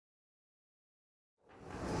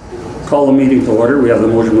Call the meeting to order. We have the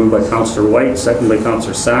motion moved by Councillor Whyte, second by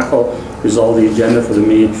Councillor Sakal. Resolve the agenda for the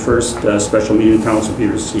May 1st special meeting council be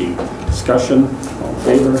received. Discussion, all in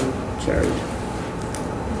favor, carried.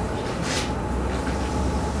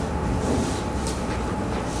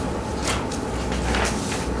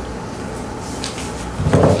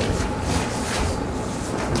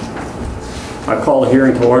 I call the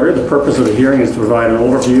hearing to order. The purpose of the hearing is to provide an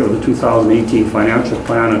overview of the 2018 financial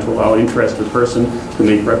plan and to allow interested person to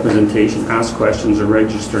make representation, ask questions, or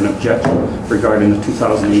register an objection regarding the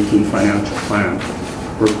 2018 financial plan.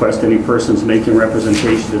 Request any persons making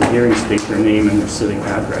representation to the hearing state their name and their civic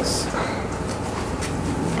address.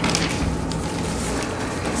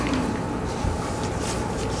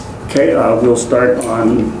 Okay, we'll start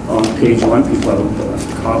on page 1. People have a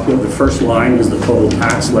copy of the first line is the total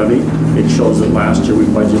tax levy. It shows that last year we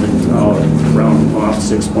budgeted around off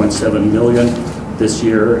 6.7 million. This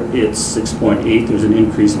year it's 6.8. There's an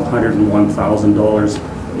increase of $101,000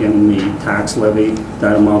 in the tax levy.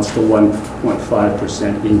 That amounts to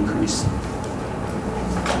 1.5% increase.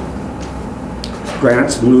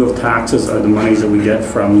 Grants in lieu of taxes are the monies that we get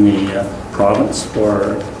from the province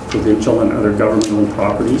for provincial and other government-owned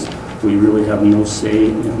properties. We really have no say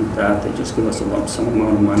in that. They just give us a lump sum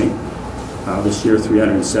amount of money. This year,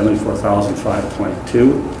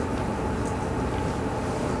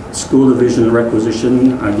 $374,522. School division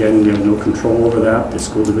requisition, again, we have no control over that. The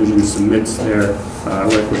school division submits their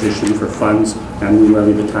requisition for funds, and we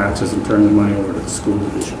levy the taxes and turn the money over to the school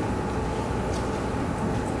division.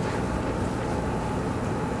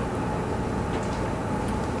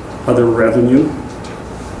 Other revenue.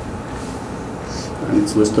 And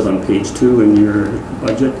it's listed on page 2 in your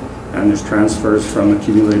budget, and there's transfers from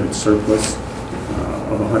accumulated surplus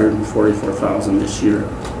of $144,000 this year.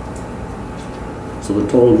 So the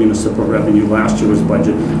total municipal revenue last year was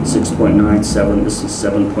budgeted 6.97. This is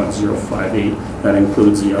 7.058. That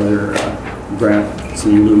includes the other grants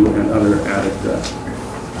in lieu and other added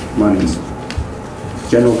monies.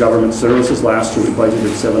 General government services, last year we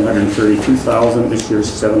budgeted $732,000. This year is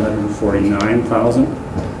 $749,000.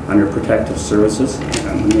 Under protective services,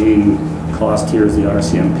 and the main cost here is the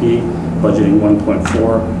RCMP, budgeting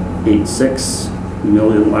 $1.486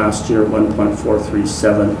 million last year,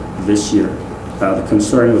 $1.437 this year. The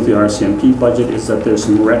concern with the RCMP budget is that there's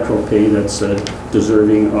some retro pay that's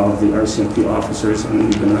deserving of the RCMP officers, and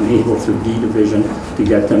we've been unable through D division to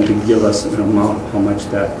get them to give us an amount of how much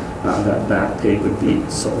that back pay would be.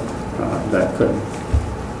 So that could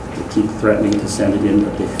keep threatening to send it in,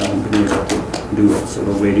 but they haven't been able to do it, so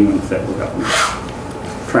we're waiting on the federal government.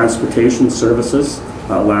 Transportation services,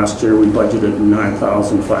 last year we budgeted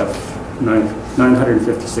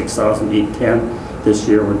 $956,810. This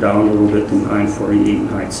year we're down a little bit to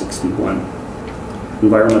 $948,961.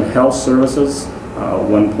 Environment health services,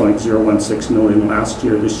 $1.016 million last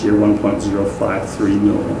year. This year $1.053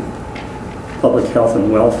 million. Public health and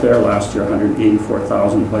welfare, last year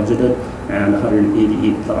 $184,000 budgeted and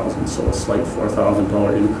 $188,000, so a slight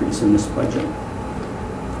 $4,000 increase in this budget.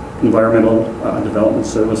 Environmental development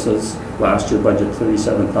services, last year budget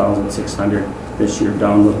 $37,600, this year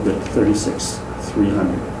down a little bit to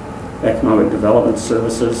 $36,300. Economic development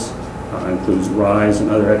services includes RISE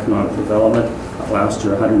and other economic development. Last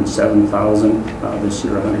year $107,000, this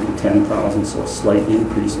year $110,000, so a slight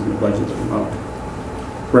increase in the budgeted amount.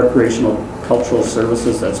 Recreational cultural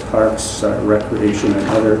services, that's parks, recreation, and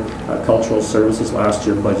other cultural services. Last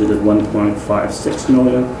year budgeted $1.56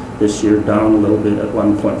 million. This year down a little bit at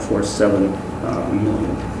 $1.47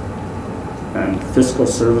 million. And fiscal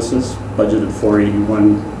services budgeted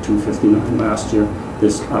 $481,259 last year.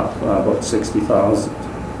 This up about $60,000,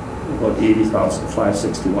 about $80,000,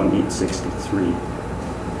 $561,863.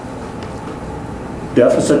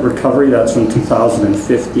 Deficit recovery, that's from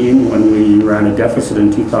 2015. When we ran a deficit in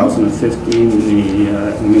 2015, the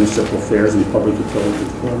municipal affairs and public utilities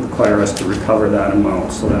will require us to recover that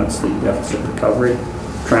amount. So that's the deficit recovery.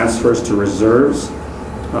 Transfers to reserves,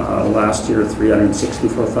 last year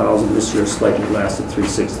 $364,000. This year slightly less at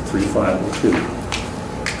 $363,502.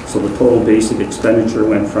 So the total basic expenditure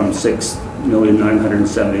went from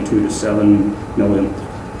 $6,972,000 to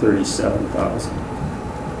 $7,037,000.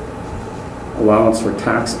 Allowance for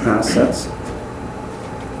tax assets.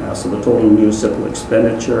 So the total municipal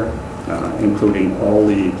expenditure, including all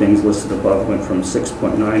the things listed above, went from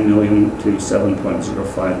 $6.9 million to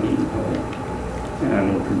 $7.058 million.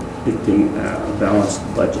 And we're predicting a balanced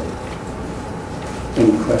budget.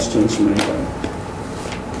 Any questions from anybody?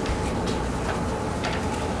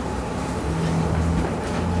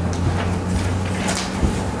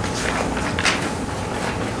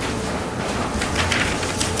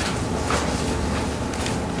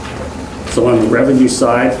 So on the revenue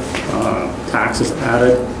side, taxes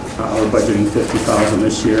added, we're budgeting $50,000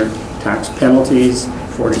 this year. Tax penalties,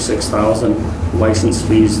 $46,000. License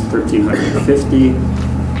fees, $1,350.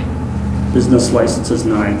 Business licenses,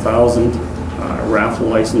 $9,000. Raffle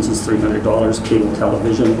license is $300. Cable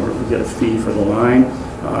television, where we get a fee for the line,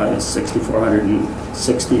 is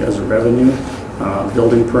 $6,460 as a revenue.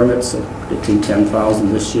 Building permits, predicting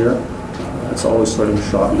 $10,000 this year. That's always sort of a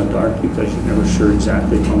shot in the dark because you're never sure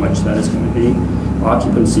exactly how much that is going to be.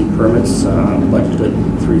 Occupancy permits, budgeted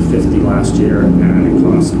 $350 last year, and in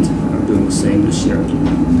constant are doing the same this year.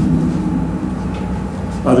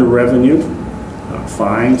 Other revenue,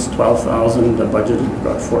 fines, $12,000, budgeted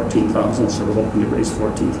about $14,000, so we're hoping to raise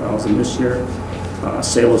 $14,000 this year.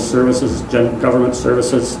 Sale of services, government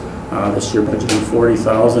services, this year budgeting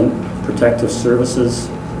 $40,000. Protective services,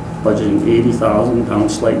 budgeting $80,000, down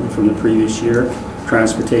slightly from the previous year.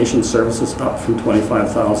 Transportation services up from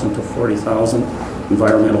 $25,000 to $40,000.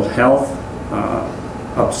 Environmental health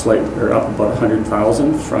up slightly, or up about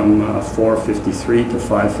 $100,000 from $453 to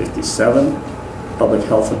 $557. Public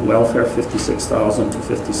health and welfare $56,000 to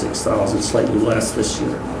 $56,000, slightly less this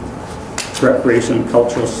year. Recreation and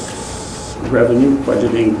cultural revenue,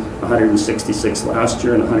 budgeting $166 last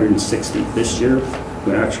year and $160 this year.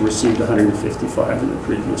 We actually received $155 in the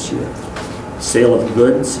previous year. Sale of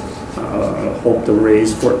goods, hope to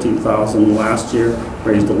raise $14,000 last year,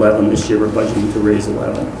 raised $11 this year. We're budgeting to raise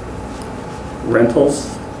 $11. Rentals,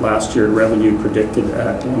 last year revenue predicted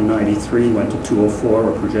at $193, went to $204.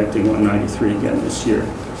 We're projecting $193 again this year.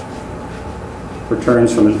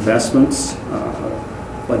 Returns from investments,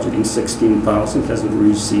 budgeting $16,000 because we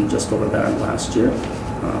received just over that last year.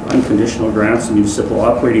 Unconditional grants, a municipal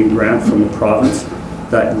operating grant from the province.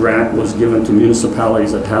 That grant was given to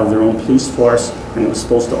municipalities that have their own police force, and it was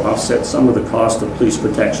supposed to offset some of the cost of police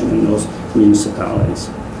protection in those municipalities.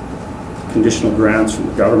 Conditional grants from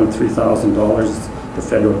the government, $3,000. The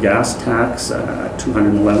federal gas tax,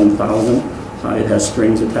 $211,000. It has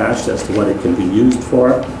strings attached as to what it can be used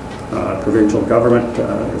for. Provincial government,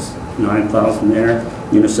 there's $9,000 there.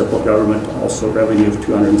 Municipal government, also revenue of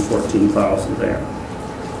 $214,000 there.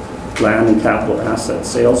 Land and capital asset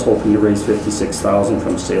sales, hoping to raise $56,000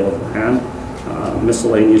 from sale of land.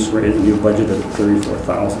 Miscellaneous revenue budgeted at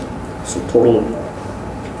 $34,000. So total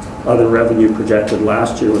other revenue projected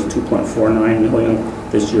last year was $2.49 million.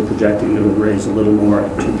 This year projecting to raise a little more at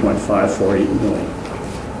 $2.548 million.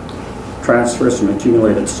 Transfers from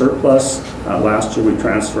accumulated surplus. Last year we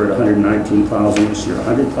transferred $119,000. This year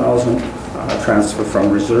 $100,000. Transfer from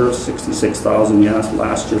reserves, $66,000. Yes,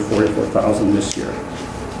 last year $44,000. This year.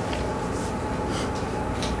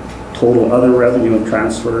 Total other revenue and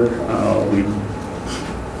transfer, we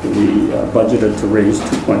budgeted to raise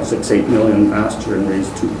 $2.68 million last year and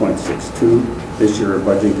raised $2.62. This year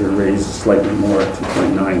we're budgeting to raise slightly more at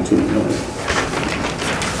 $2.92 million.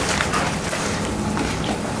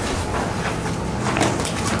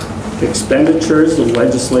 Expenditures and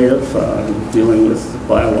legislative, dealing with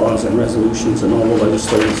bylaws and resolutions and all the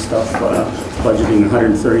legislative stuff, budgeting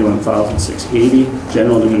 $131,680.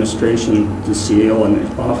 General administration, the CEO and the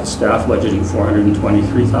office staff budgeting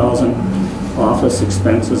 $423,000. Office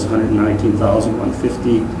expenses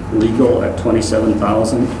 $119,150. Legal at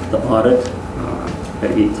 $27,000. The audit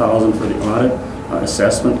at $8,000 for the audit.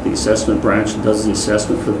 Assessment, the assessment branch does the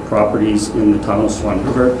assessment for the properties in the town of Swan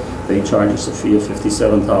River. They charge us a fee of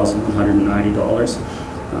 $57,190.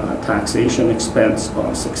 Taxation expense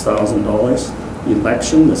of $6,000.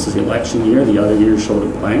 Election, this is election year. The other year showed a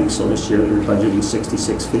blank, so this year we're budgeting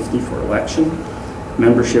 $66.50 for election.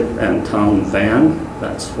 Membership and town van,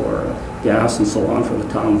 that's for gas and so on for the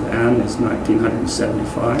town van, is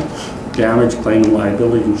 $1,975. Damage claim and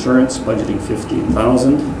liability insurance, budgeting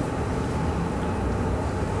 $15,000.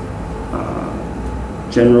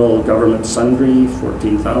 General government sundry,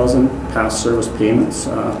 $14,000. Past service payments,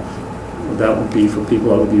 that would be for people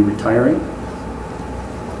that would be retiring.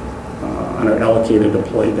 Unallocated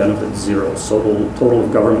employee benefits, $0. So total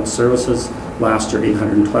of government services, last year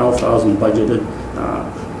 $812,000 budgeted.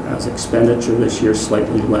 As expenditure this year,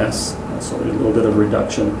 slightly less. So a little bit of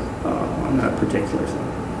reduction on that particular thing.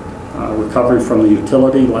 Recovery from the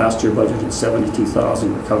utility, last year budgeted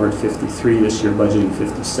 $72,000, recovered $53,000, this year budgeting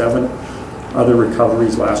 $57,000. Other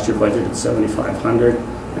recoveries, last year budgeted $7,500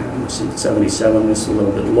 and received $77,000. This is a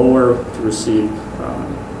little bit lower to receive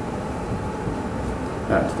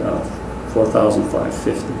at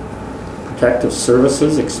 $4,550. Protective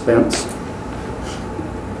services expense,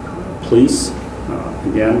 police,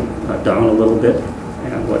 again, down a little bit,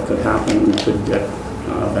 and what could happen, we could get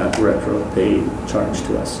that retro pay charged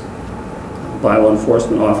to us. bylaw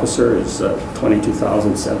enforcement officer is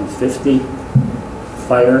 $22,750.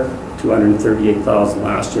 Fire, $238,000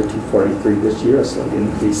 last year, $243,000 this year, a slight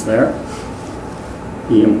increase there.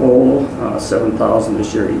 EMO, $7,000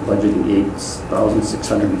 this year, budgeting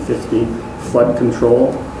 $8,650. Flood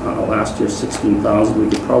control, last year $16,000. We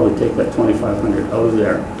could probably take that $2,500 out of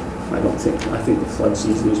there. I think the flood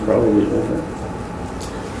season is probably over.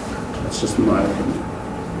 That's just my opinion.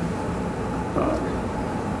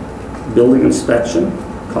 Building inspection,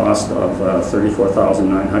 cost of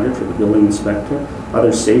 $34,900 for the building inspector.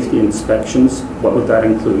 Other safety inspections, what would that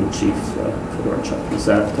include, Chief Fedorchuk? Is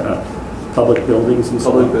that public buildings and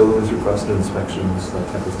so on? Public buildings, requested inspections, that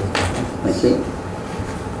type of stuff. Thank you.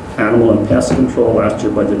 Animal and pest control, last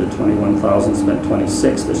year budgeted $21,000, spent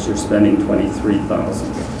 $26,000, this year spending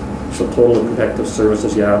 $23,000. So total of protective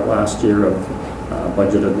services, last year of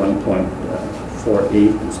budgeted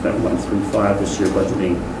 1.48 and spent 135, this year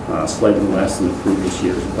budgeting slightly less than the previous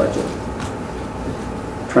year's budget.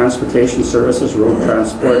 Transportation services, road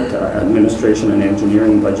transport, administration and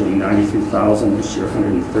engineering budgeting $93,000, this year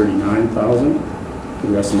 $139,000.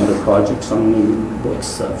 We have some other projects on the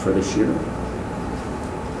books for this year.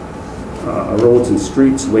 Roads and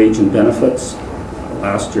streets, wage and benefits,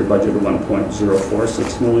 last year budgeted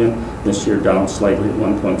 $1.046 million, this year down slightly at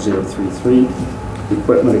 $1.033.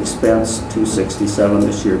 Equipment expense $267,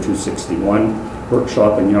 this year $261.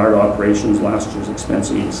 Workshop and yard operations, last year's expense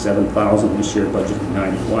 $87,000, this year budgeted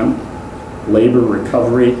 $91. Labor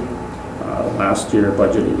recovery, last year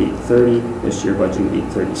budgeted $830, this year budgeting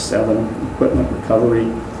 $837. Equipment recovery,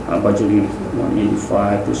 budgeting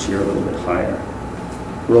 $185, this year a little bit higher.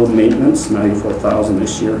 Road maintenance, $94,000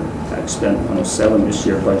 this year, tax spent $107, this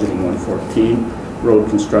year budgeting $114. Road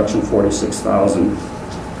construction $46,000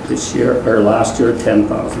 this year, or last year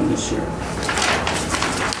 $10,000 this year.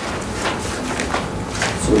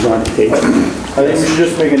 So we're on to page. I think we should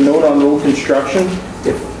just make a note on road construction.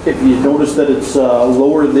 If you notice that it's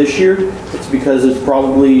lower this year, it's because it's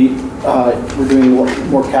probably we're doing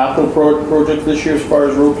more capital projects this year as far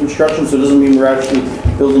as road construction. So it doesn't mean we're actually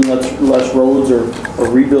building less roads or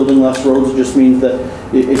rebuilding less roads. It just means that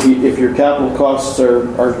if your capital costs are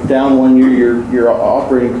down one year, your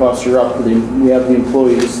operating costs are up. We have the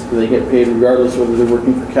employees; they get paid regardless whether they're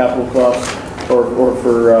working for capital costs or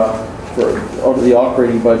for out of the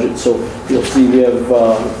operating budget. So you'll see we have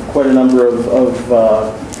quite a number of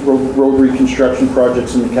road reconstruction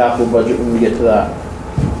projects in the capital budget when we get to that.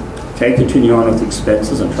 Okay, continue on with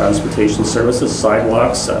expenses and transportation services.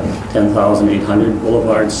 Sidewalks, $10,800.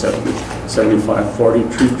 Boulevards, $75.40.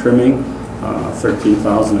 Tree trimming,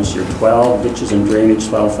 $13,000 this year, $12,000. Ditches and drainage,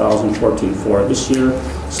 $12,000, $14,400 this year.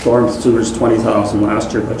 Storm sewers, $20,000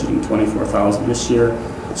 last year, budgeting $24,000 this year.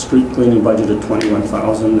 Street cleaning budgeted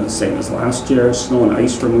 $21,000, the same as last year. Snow and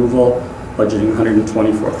ice removal, budgeting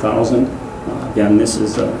 $124,000. Again, this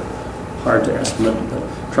is hard to estimate, but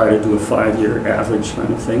try to do a 5-year average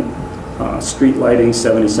kind of thing. Street lighting,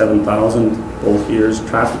 $77,000 both years.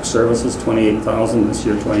 Traffic services, $28,000 this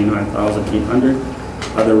year, $29,800.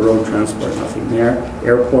 Other road transport, nothing there.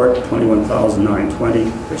 Airport,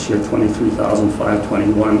 $21,920 this year,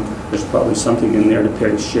 $23,521. There's probably something in there to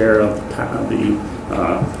pay a share of the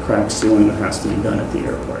crack ceiling that has to be done at the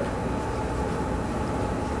airport.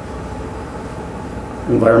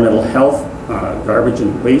 Environmental health, garbage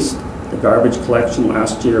and waste. The garbage collection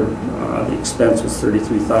last year, the expense was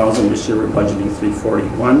 $33,000. This year we're budgeting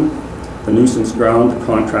 $341. The nuisance ground, the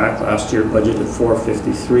contract last year budgeted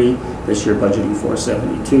 $453. This year budgeting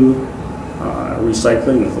 $472.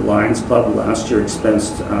 Recycling with the Lions Club, last year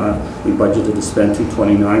expensed, we budgeted to spend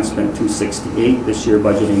 $229, spent $268. This year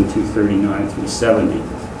budgeting $239, $370.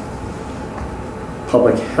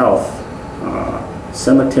 Public health,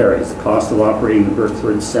 cemeteries, the cost of operating the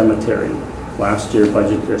Berthoud Cemetery. Last year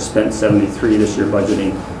budget spent $73, this year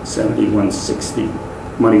budgeting $71.60.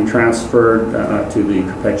 Money transferred to the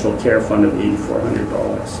Perpetual Care Fund of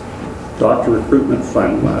 $8,400. Doctor Recruitment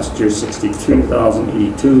Fund, last year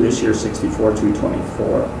 $62,082, this year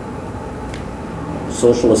 $64,224.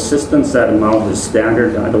 Social assistance, that amount is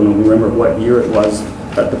standard. I don't remember what year it was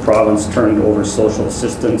that the province turned over social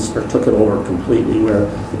assistance or took it over completely, where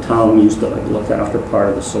the town used to look after part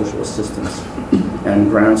of the social assistance.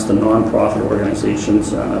 And grants to non-profit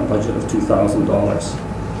organizations, a budget of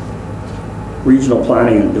 $2,000. Regional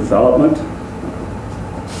planning and development,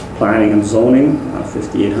 planning and zoning,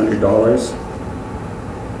 $5,800.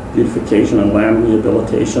 Beautification and land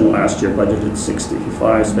rehabilitation, last year budgeted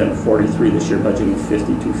 $65, spent $43, this year budgeting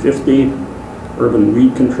 $52.50. Urban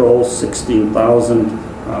weed control, $16,000,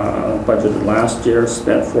 budgeted last year,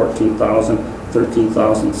 spent $14,000.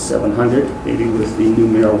 13,700. Maybe with the new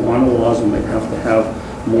marijuana laws, we might have to have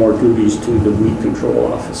more duties to the weed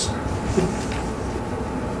control officer.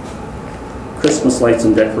 Christmas lights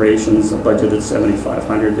and decorations, budgeted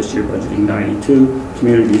 7,500 this year, budgeting 92.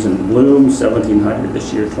 Communities in bloom, 1,700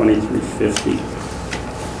 this year, 2,350.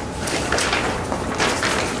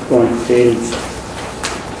 Going to page,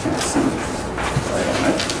 can't see right on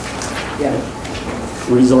it. Yeah.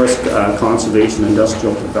 Resource Conservation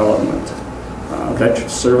Industrial Development. Veteran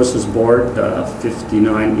Services Board,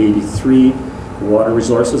 5983. Water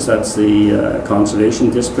Resources, that's the Conservation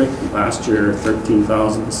District. Last year,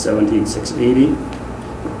 13,000 to 17,680.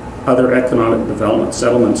 Other Economic Development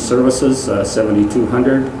Settlement Services,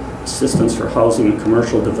 7,200. Assistance for Housing and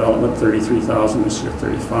Commercial Development, 33,000 this year,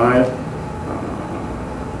 35.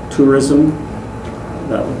 Tourism,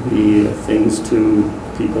 that would be things to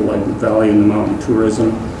people like the Valley and the Mountain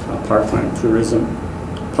Tourism, part-time tourism.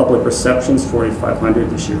 Public receptions, 4,500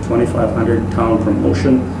 this year, 2,500. Town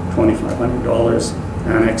promotion, $2,500.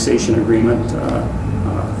 Annexation agreement,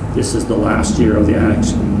 this is the last year of the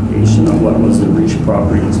annexation of what was the Reach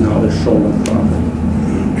property. It's now the Shulman property.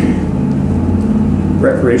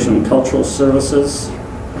 Recreation and Cultural Services,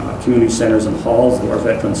 community centers and halls, the War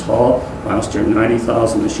Veterans Hall, last year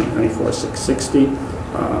 90,000, this year 94,660.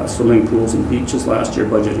 Swimming pools and beaches, last year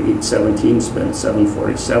budgeting 817, spent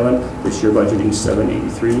 747. This year budgeting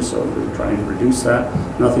 783, so we're trying to reduce that.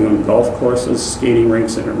 Nothing on golf courses, skating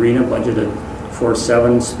rinks and arena, budgeted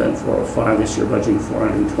 47, spent 405. This year budgeting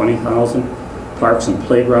 420,000. Parks and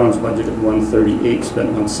playgrounds, budgeted 138, spent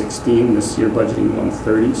 116. This year budgeting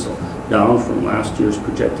 130, so down from last year's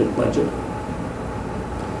projected budget.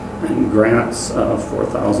 And grants of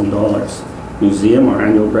 $4,000. Museum, our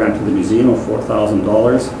annual grant to the museum of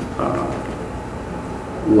 $4,000.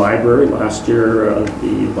 Library, last year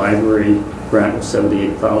the library grant was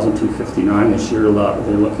 $78,259. This year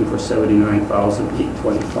they're looking for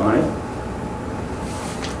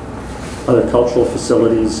 $79,825. Other cultural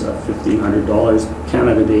facilities, $1,500.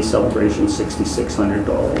 Canada Day celebration,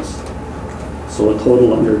 $6,600. So a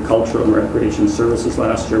total under cultural and recreation services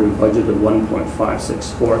last year, we budgeted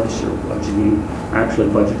 1.564. This year we're actually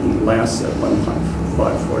budgeting less at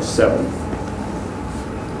 1.547.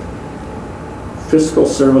 Fiscal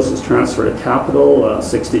services transfer to capital,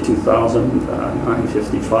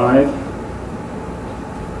 62,955.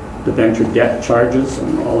 Debenture debt charges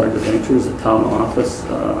on all our debentures, the town office,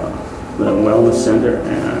 the wellness center,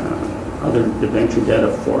 and other debenture debt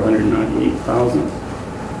of 498,000.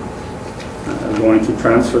 Going to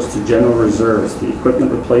transfers to general reserves. The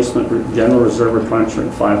equipment replacement general reserve, we're transferring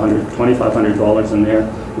 $2,500 in there.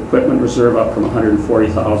 Equipment reserve up from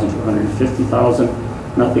 140,000 to 150,000.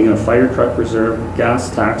 Nothing in a fire truck reserve. Gas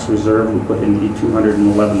tax reserve, we put in the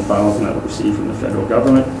 211,000 that we received from the federal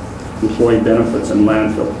government. Employee benefits and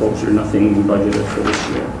landfill closure, nothing budgeted for this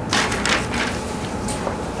year.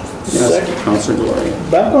 Yes, Councillor Delaurier.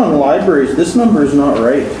 Back on libraries, this number is not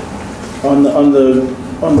right. On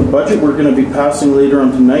the budget we're going to be passing later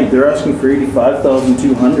on tonight, they're asking for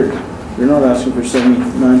 85,200. They're not asking for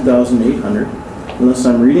 79,800, unless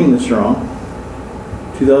I'm reading this wrong.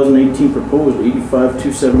 2018 proposed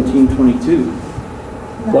 85,217.22.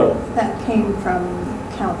 That came from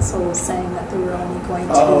council saying that they were only going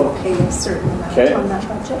to pay a certain amount on that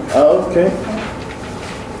budget. Oh, okay.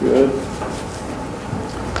 Good.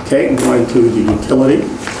 Okay, going to the utility.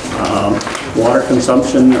 Water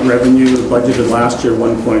consumption revenue budgeted last year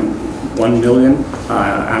 1.1 million.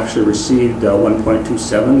 Actually received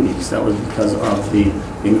 1.27 because that was because of the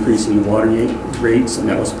increase in the water rates, and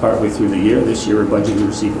that was partway through the year. This year we're budgeted to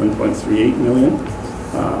receive 1.38 million.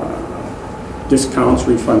 Discounts,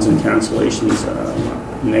 refunds, and cancellations,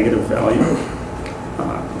 negative value.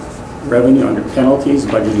 Revenue under penalties,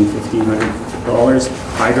 budgeting $1,500.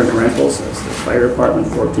 Hydrant rentals, that's the fire department,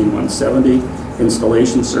 14,170.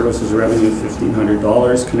 Installation services revenue,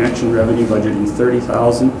 $1,500. Connection revenue, budgeting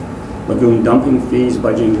 $30,000. Lagoon dumping fees,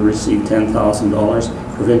 budgeting to receive $10,000.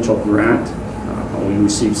 Provincial grant, we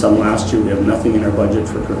received some last year. We have nothing in our budget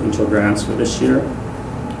for provincial grants for this year.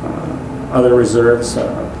 Other reserves,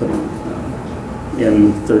 putting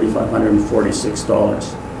in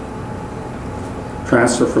 $3,546.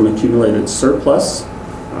 Transfer from accumulated surplus,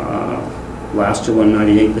 last year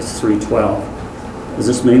 198, this is 312. Does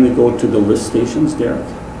this mainly go to the lift stations, Derek?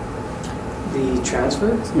 The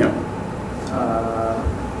transfer? Yeah.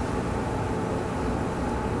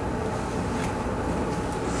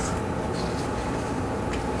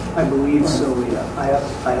 I believe so, yeah. I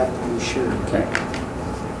have to be sure. Okay.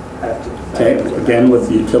 Okay, again with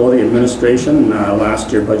the utility administration,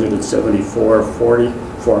 last year budgeted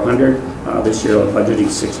 400. This year we're budgeting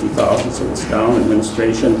 60,000, so it's down.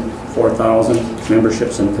 Administration, 4,000.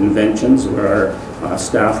 Memberships and conventions, where our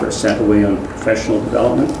staff are sent away on professional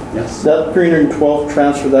development. Yes? That 312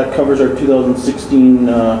 transfer, that covers our 2016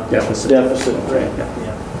 Deficit. right? Yeah.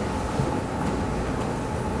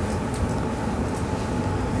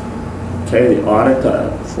 Okay, the audit,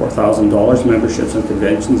 $4,000. Memberships and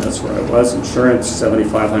conventions, that's where I was. Insurance,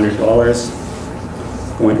 $7,500.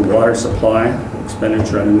 Going to water supply,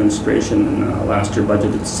 expenditure and administration. Last year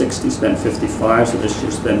budgeted 60, spent 55, so this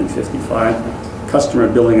year spending 55. Customer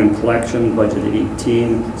billing and collection, budgeted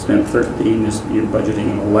 18, spent 13. This year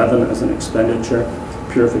budgeting 11 as an expenditure.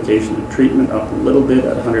 Purification and treatment up a little bit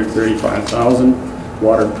at 135,000.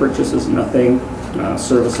 Water purchases, nothing.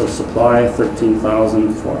 Service of supply,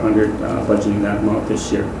 13,400, budgeting that amount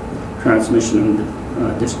this year. Transmission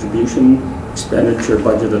and distribution, expenditure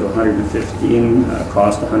budgeted 115,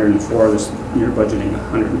 cost 104, this year budgeting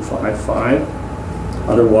 105.5.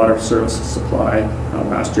 Other water services supply,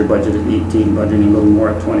 last year budgeted 18, budgeting a little more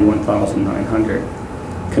at 21,900.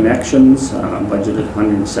 Connections, budgeted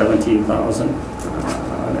 117,000.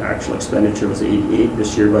 The actual expenditure was 88,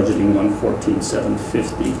 this year budgeting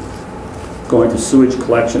 114,750. Going to sewage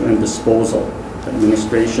collection and disposal.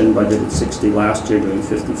 Administration budgeted 60 last year, doing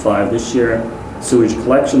 55 this year. Sewage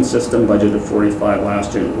collection system budgeted 45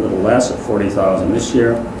 last year, a little less at 40,000 this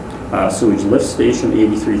year. Sewage lift station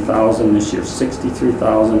 83,000 this year,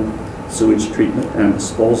 63,000. Sewage treatment and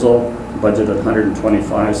disposal budgeted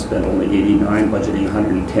 125, spent only 89, budgeting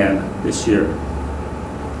 110 this year.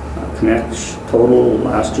 Connect total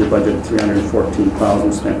last year budgeted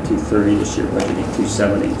 314,000, spent 230 this year, budgeting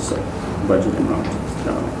 270. So budget amount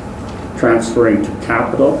down. Transferring to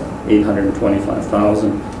capital,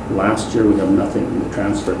 825,000. Last year we have nothing in the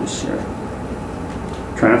transfer this year.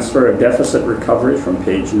 Transfer of deficit recovery from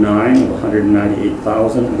page 9 of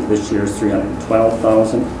 198,000, and this year's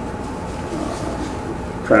 312,000.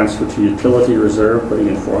 Transfer to utility reserve, putting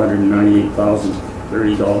in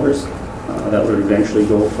 $498,030. That would eventually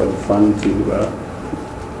go for the fund to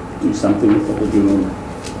do something with the lagoon.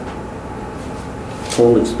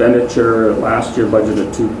 Total expenditure last year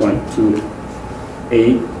budgeted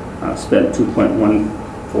 2.28, spent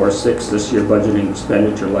 2.146. This year budgeting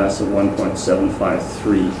expenditure less of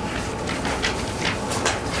 1.753.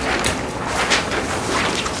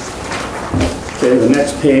 Okay, the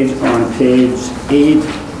next page, on page 8,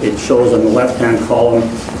 it shows on the left-hand column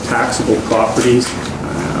taxable properties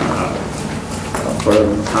for the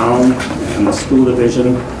town and the school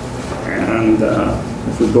division. And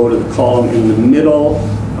if we go to the column in the middle,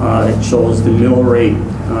 it shows the mill rate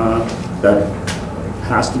that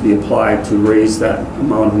has to be applied to raise that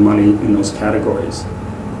amount of money in those categories.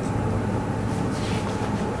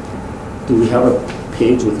 Do we have a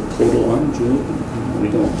page with a total on, Julie? We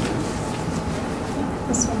don't.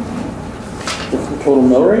 This one. What's the total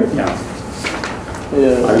mill rate? Yeah.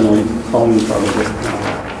 Yeah. I don't know, Colleen probably just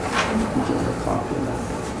give her a copy of that.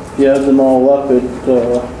 Yeah, them all up at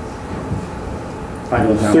I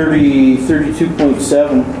don't have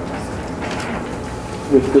 32.7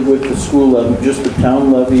 with the school levy. Just the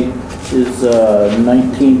town levy is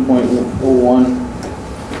 19.01.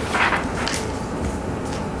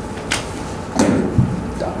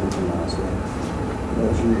 That's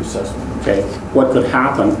reassessment. Okay, what could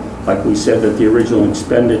happen, like we said that the original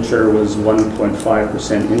expenditure was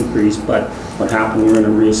 1.5% increase, but what happened, we're in a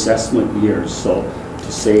reassessment year, so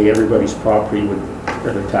to say everybody's property would,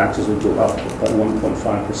 or their taxes would go up, but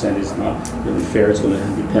 1.5% is not really fair. It's going to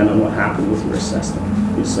depend on what happened with your assessment,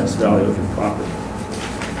 the assessed value of your property.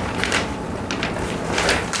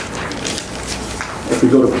 If we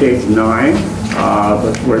go to page 9,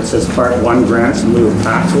 where it says Part 1 grants in lieu of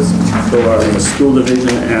taxes, so the school division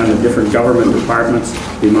and the different government departments,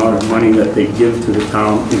 the amount of money that they give to the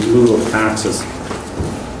town in lieu of taxes.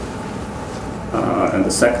 And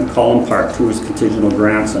the second column, Part 2, is contingent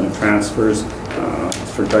grants and transfers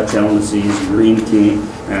for Dutch elm disease, green tea,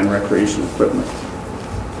 and recreation equipment.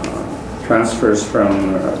 Transfers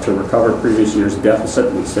from to recover previous year's deficit,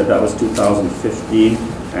 we said that was 2015,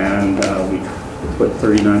 and we put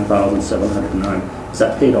 39,709. Is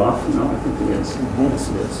that paid off? No, I think it is. Yes,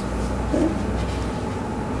 it is.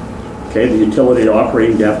 Okay, the utility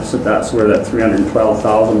operating deficit, that's where that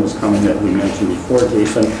 312,000 was coming that we mentioned before,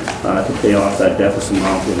 Jason, to pay off that deficit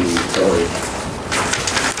amount in the utility.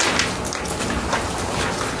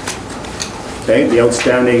 Okay, the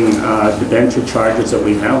outstanding debenture charges that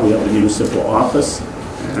we have the municipal office,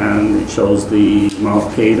 and it shows the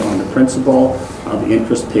amount paid on the principal, the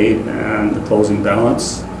interest paid, and the closing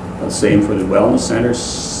balance. The same for the wellness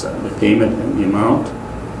centers, the payment and the amount.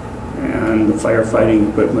 and the firefighting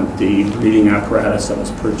equipment, the breathing apparatus that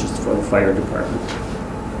was purchased for the fire department.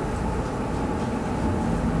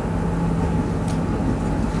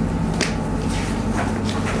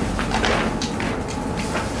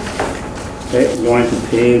 Okay, going to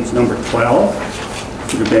page number 12,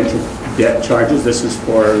 to the bench debt charges. This is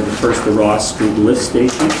for the first the Ross Street lift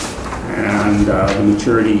station, and the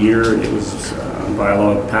maturity year, it was by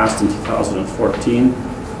law passed in 2014,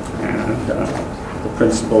 and the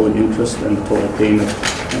principal and interest and the total payment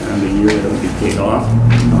and the year that it will be paid off.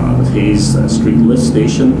 The Hayes Street lift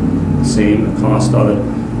station, same the cost of it,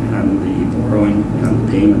 and the borrowing and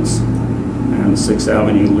the payments, and 6th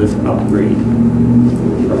Avenue lift upgrade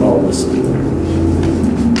are all listed there.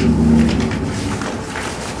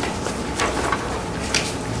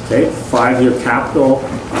 Okay, 5-year capital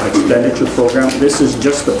expenditure program. This is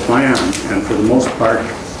just the plan, and for the most part,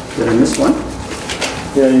 did I miss one?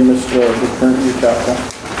 Yeah, you missed the current year capital.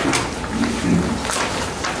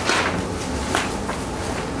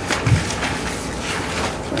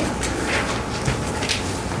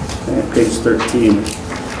 Okay, page 13.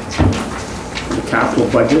 The capital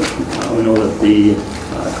budget. We know that the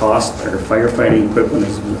cost for firefighting equipment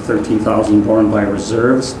is $13,000 borne by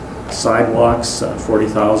reserves. Sidewalks,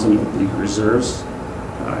 $40,000 would be reserves.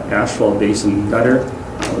 Asphalt basin gutter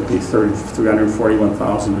would be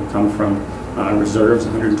 $341,000 would come from reserves.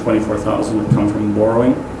 $124,000 would come from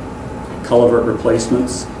borrowing. Culvert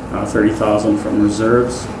replacements, $30,000 from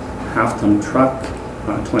reserves. Half-ton truck,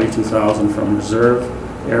 $22,000 from reserve.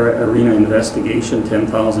 Arena investigation,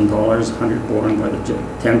 $10,000. $100,000 borne by the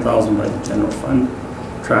 $10,000 by the general fund.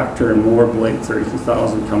 Tractor and mower blade,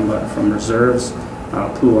 $32,000 come from reserves.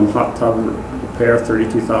 Pool and hot tub repair,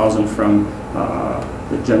 $32,000 from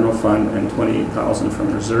the general fund and $28,000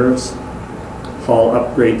 from reserves. Hall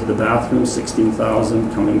upgrade to the bathroom,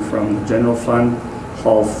 $16,000 coming from the general fund.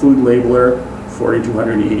 Hall food labeler,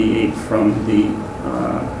 $4,288 from the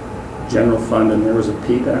general fund, and there was a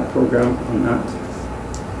payback program on that.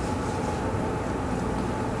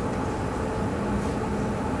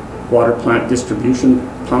 Water plant distribution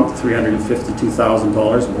pump,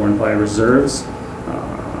 $352,000 borne by reserves.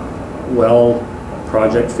 Well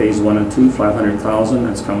project phase 1 and 2, $500,000,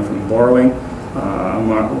 that's coming from borrowing.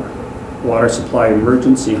 Water supply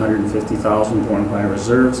emergency, $150,000 borne by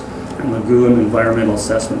reserves. And lagoon environmental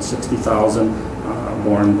assessment, $60,000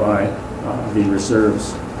 borne by the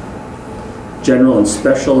reserves. General and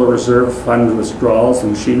special reserve fund withdrawals, the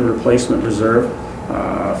machine replacement reserve,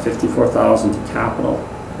 $54,000 to capital.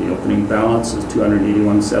 The opening balance is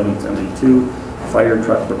 $281,772. Fire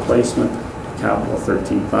truck replacement, capital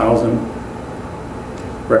 $13,000.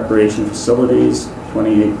 Recreation facilities,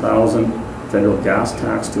 $28,000. Federal gas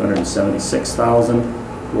tax, $276,000.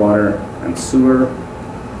 Water and sewer,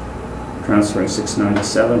 transferring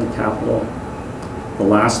 $697 to capital. The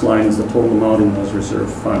last line is the total amount in those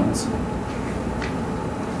reserve funds.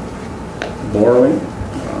 Borrowing,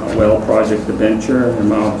 well project debenture, an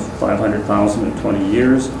amount of $500,000 in 20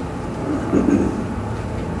 years.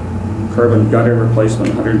 Curb and gutter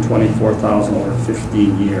replacement, $124,000 over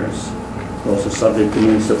 15 years. Those are subject to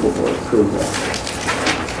municipal board approval.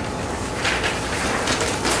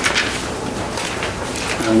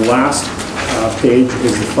 And the last page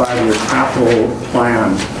is the 5-year capital plan.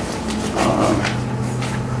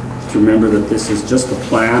 To remember that this is just a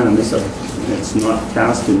plan, and it's not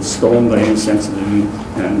cast in stone by any sense of it,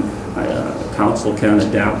 and council can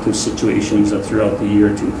adapt to situations throughout the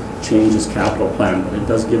year to change its capital plan, but it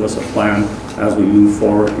does give us a plan as we move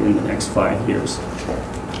forward in the next 5 years.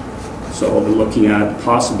 So we're looking at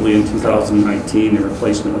possibly in 2019 the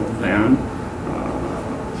replacement of the van,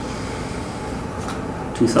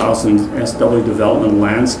 2000 SW development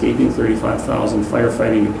landscaping, $35,000,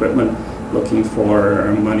 firefighting equipment, looking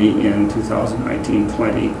for money in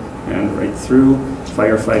 2019-20 and right through.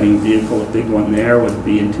 Firefighting vehicle, a big one there would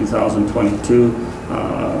be in 2022,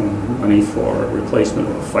 money for replacement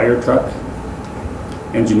of a fire truck.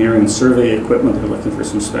 Engineering and survey equipment, they're looking for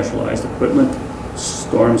some specialized equipment.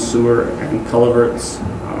 Storm sewer and culverts,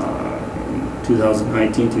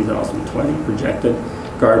 2019-2020 projected.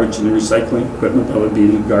 Garbage and recycling equipment, that would be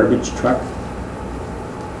in the garbage truck.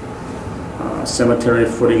 Cemetery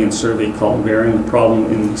footing and survey column bearing. The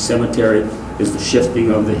problem in the cemetery is the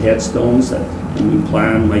shifting of the headstones. That the new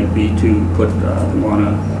plan might be to put them on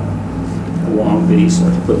a long base,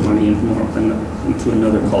 or to put money into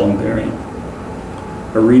another column bearing.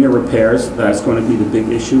 Arena repairs, that's going to be the big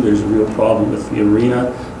issue. There's a real problem with the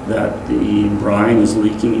arena, that the brine is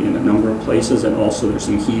leaking in a number of places, and also there's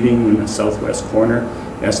some heating in the southwest corner,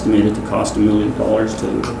 estimated to cost $1 million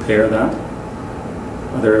to repair that.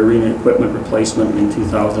 Other arena equipment replacement in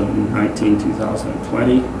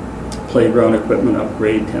 2019-2020. Playground equipment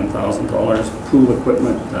upgrade, $10,000. Pool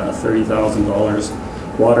equipment, $30,000.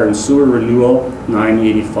 Water and sewer renewal,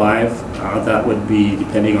 $985,000. That would be,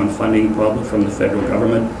 depending on funding, probably from the federal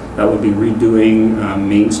government. That would be redoing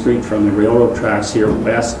Main Street from the railroad tracks here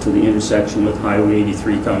west to the intersection with Highway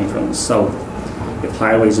 83 coming from the south. If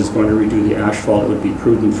Highways is going to redo the asphalt, it would be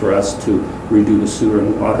prudent for us to redo the sewer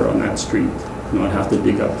and water on that street, not have to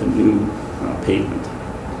dig up the new pavement.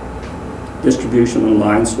 Distribution and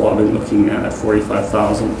line swabbing, looking at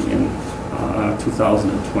 $45,000 in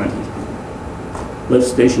 2020. Lift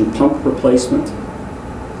station pump replacement,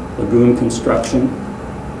 lagoon construction.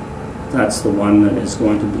 That's the one that is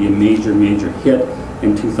going to be a major hit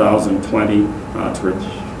in 2020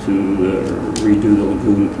 to redo the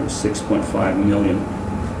lagoon for $6.5 million.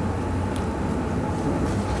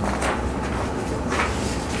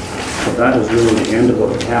 So that is really the end of what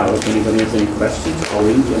we have. If anybody has any questions,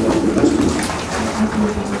 Pauline, do you have any questions?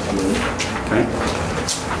 Okay.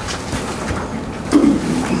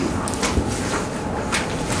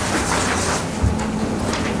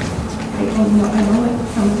 I know it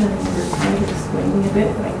comes in under kind of explaining a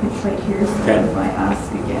bit, but I couldn't quite hear, so if I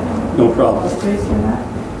ask again, No problem. I apologize for that.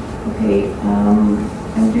 Okay,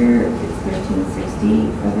 under it's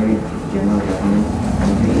 1360, other general government,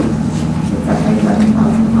 it's up by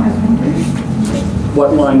 11,500.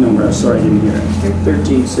 What line number? Sorry, I didn't hear it.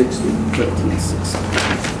 1360. 1360.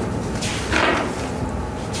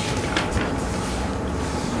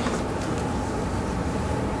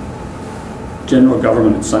 General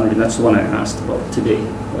government and sundry, that's the one I asked about today.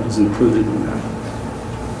 What is included in that?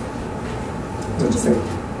 Website.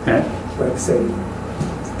 Eh? Website.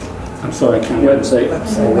 I'm sorry, I can't. Website.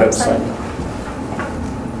 Oh, website.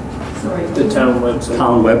 Sorry. The town website.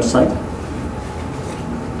 Town website.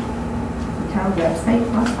 The town website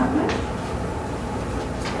costs that much?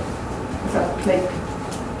 Is that like,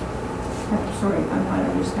 I'm sorry, I'm not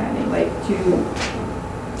understanding, like to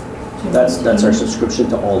That's our maintain- subscription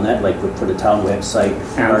to AllNet, like for the town website,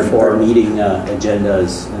 And our for- meeting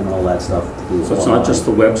agendas and all that stuff. So it's not just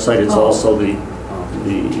the website, it's Oh. also the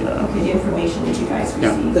Okay, the information that you guys Yeah.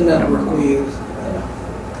 receive. The network we use.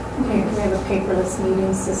 Okay, we have a paperless meeting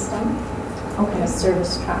system, a Okay.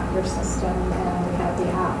 service tracker system, and we have the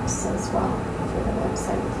apps as well for the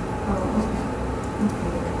website. Oh, okay.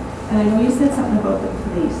 Okay. And I know you said something about the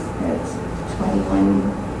police, that's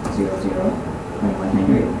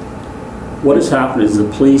 2100. What has happened is the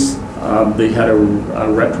police, they had a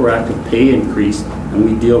retroactive pay increase, and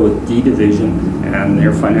we deal with D Division and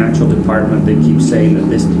their financial department. They keep saying that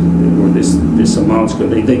this amount's good.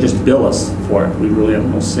 They just bill us for it. We really have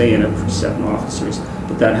no say in it for 7 officers,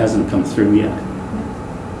 but that hasn't come through yet.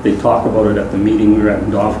 They talk about it at the meeting. We were at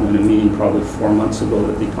Dauphin in a meeting probably 4 months ago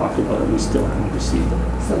that they talked about it, and we still haven't received it.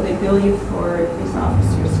 So they bill you for these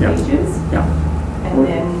officers' Yeah. wages, Yeah. and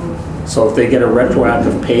then, So if they get a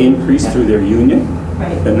retroactive pay increase through their union,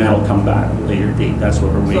 right, then that'll come back at a later date. That's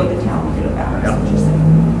what we're so waiting. the town will get it back, is Yeah. what you're saying.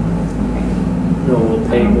 No, we'll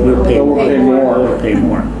pay more. We'll pay We'll pay more. We'll pay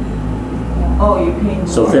more. Oh, you're paying more.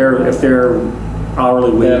 So if their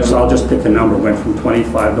hourly wage, so I'll just pick a number, went from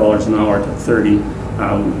 $25 an hour to 30,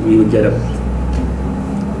 we would get a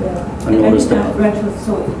And notice it's to, not retro,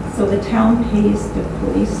 so the town pays the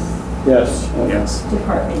police Yes, yes.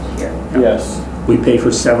 department here. yes. We pay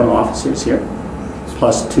for 7 officers here,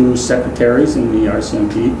 plus 2 secretaries in the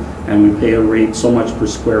RCMP, and we pay a rate so much per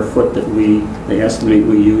square foot that they estimate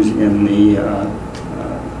we use in the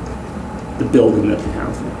building that they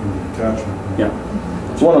have. Yeah.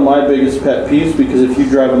 It's one of my biggest pet peeves, because if you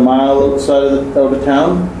drive a mile outside out of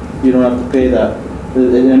town, you don't have to pay that.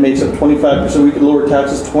 And it makes up 25%. We could lower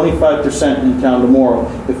taxes 25% in town tomorrow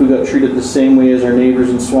if we got treated the same way as our neighbors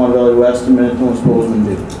in Swan Valley West and Manitoba Bozeman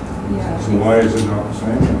do. Yeah. So why is it not the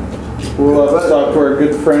same? We'll have to talk to our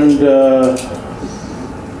good friend,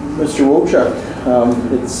 Mr. Wojcik.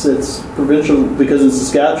 It's provincial, because in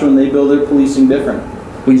Saskatchewan they build their policing different.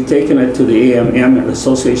 We've taken it to the AMM,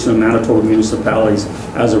 Association of Manitoba Municipalities,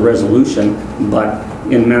 as a resolution, but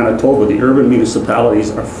in Manitoba, the urban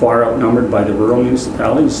municipalities are far outnumbered by the rural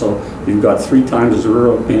municipalities, so we've got 3 times as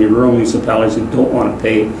many rural municipalities who don't want to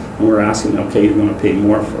pay, and we're asking, okay, you're going to pay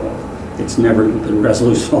more for it. It's never, the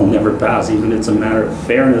resolution will never pass, even it's a matter of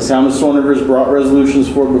fairness. Town of Swan River's brought resolutions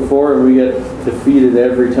forward before, and we get defeated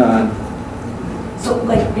every time. So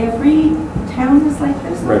like every town is like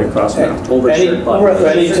this? Right across Manitoba. Over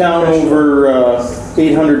Any town over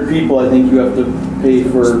 800 people, I think you have to pay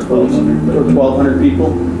for, or 1,200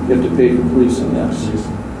 people, you have to pay for policing, yes.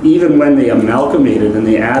 Even when they amalgamated and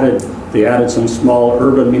they added some small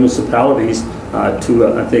urban municipalities, to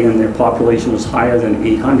a thing, and their population was higher than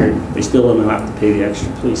 800, they still don't have to pay the extra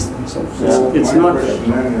police thing. So it's my not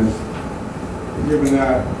question fair. then is, given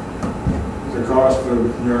that the cost of the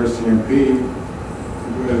RCMP,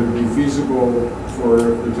 would it be feasible for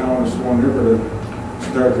the town of Swan River to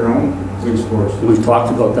start their own police force? We've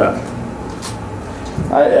talked about that.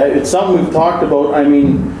 It's something we've talked about. I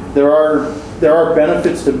mean, there are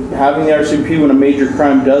benefits to having the RCMP when a major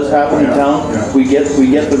crime does happen in town. Yeah. We get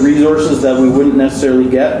the resources that we wouldn't necessarily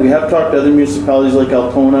get. We have talked to other municipalities like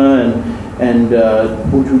Altona and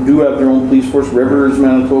who do have their own police force. Rivers,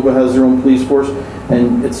 Manitoba has their own police force,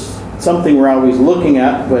 and it's something we're always looking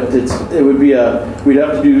at. But it would be we'd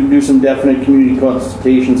have to do some definite community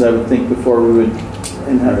consultations, I would think, before we would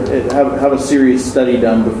have a serious study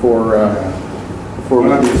done before. Well, we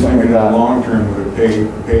I'm do just something thinking like in the that. long term, would it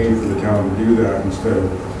pay for the town to do that instead of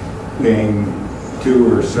paying 2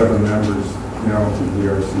 or 7 members, to the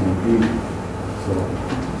RCMP? So,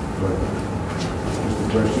 but just a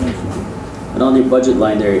question. And on the budget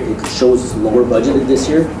line there, it shows lower budgeted this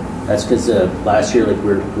year. That's because last year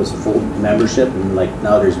was full membership, and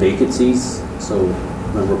now there's vacancies. So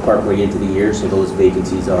when we're partway into the year, so those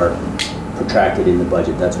vacancies are protracted in the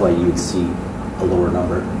budget. That's why you would see a lower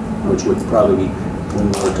number, which would probably be when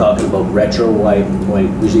we're talking about retro. Why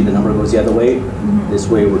usually the number goes the other way. This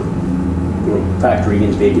way we're factoring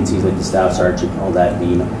in vacancies like the staff sergeant and all that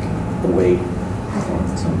being away.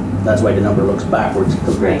 So that's why the number looks backwards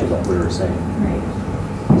compared to what we were saying. Right.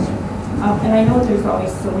 And I know there's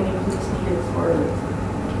always so many police needed for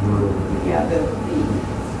the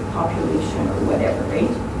population or whatever, right?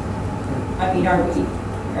 I mean, are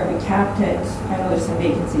we capped at? I know there's some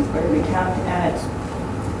vacancies, but are we capped at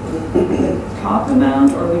the top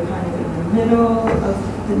amount, or are we kind of in the middle of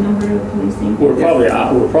the number of policing? We're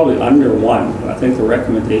probably under 1. I think the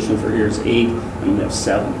recommendation for here is 8, and we have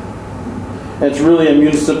 7. It's really a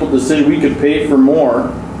municipal decision. We could pay for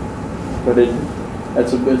more, but it's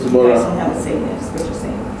about You guys don't have a say in it, is what you're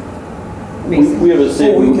saying. we have a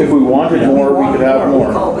say. If we wanted more, we could have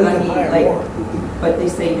more. Oh, but I mean, but they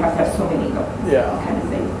say you have to have so many though. Yeah. Kind of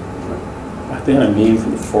thing. I think I name for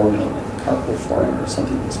the formula, carpal formula or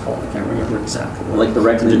something it's called. I can't remember exactly. Like the To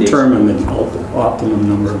recommendation. determine the optimum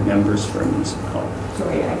number of members for a municipality.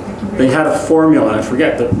 Sorry, I can. They had a formula, I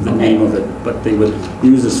forget the name of it, but they would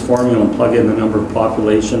use this formula and plug in the number of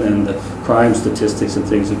population and the crime statistics and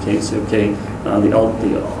things. Okay, so the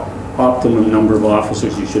optimum number of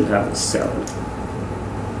officers you should have is 7.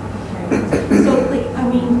 Okay. So, I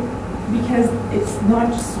mean, because it's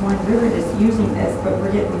not just Swan River that's using this, but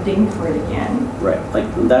we're getting dinged for it again. Right,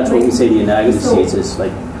 that's what we say the analogous states is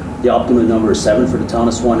the optimum number is 7 for the town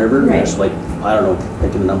of Swan River. Right. There's I don't know,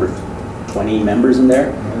 picking a number 20 members in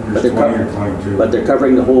there. But There's 20 or 22. But they're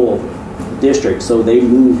covering the whole district, so they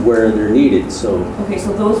move where they're needed. So Okay,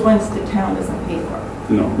 so those ones the town doesn't pay for.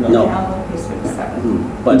 No. No. The town only pays for the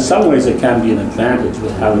 7. But in some ways it can be an advantage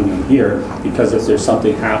with having them here, because if there's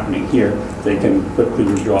something happening here, they can quickly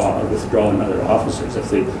withdraw another officers. If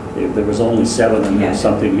there was only 7 and there's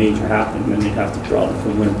something major happening, then they'd have to draw them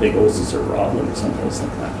from Winnipeg, Osis, or Rockland or someplace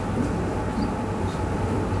like that.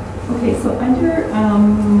 Okay, so under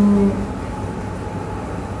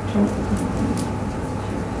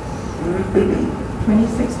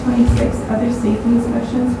 26, other safety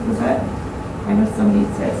inspections, was that, I know somebody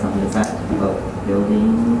said something, is that about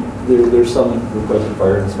building? There's some requested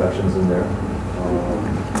fire inspections in there,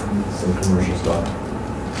 some commercial stuff.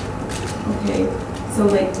 Okay, so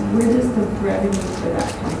where does the revenue for that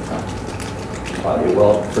come from?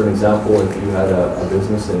 Well, for an example, if you had a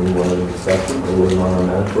business and you wanted an inspection, it wasn't on our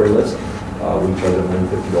mandatory list, we charge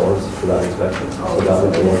 $150 for that inspection. Oh, So that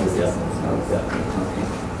would go business into, yeah.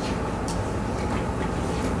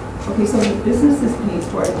 Okay, so the business is paid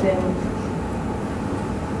for it, then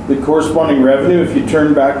The corresponding revenue, if you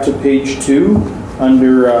turn back to page 2,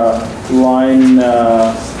 under line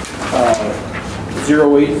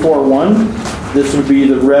 0841, this would be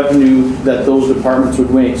the revenue that those departments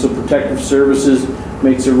would make. So protective services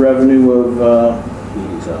makes a revenue of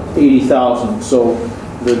 80,000. So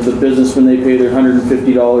the business, when they pay their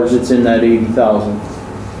 $150, it's in that 80,000.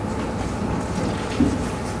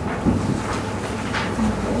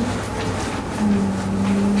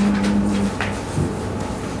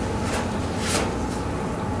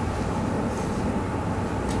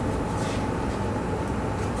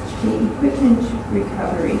 the equipment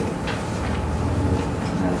recovery,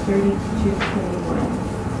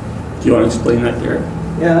 3221. Do you want to explain that, Darren?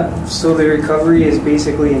 Yeah, so the recovery is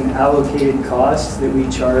basically an allocated cost that we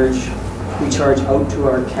charge out to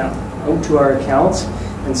our accounts,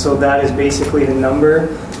 and so that is basically the number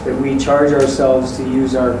that we charge ourselves to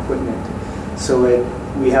use our equipment. So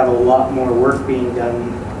we have a lot more work being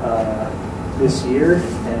done this year,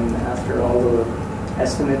 and after all the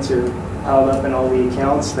estimates are piled up in all the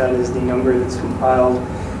accounts, that is the number that's compiled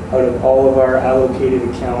out of all of our allocated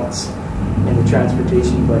accounts in the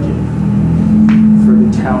transportation budget for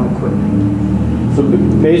the town equipment. So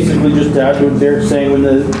basically, just to add to what Derek's saying, when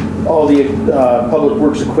all the public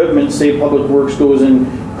works equipment, say public works goes and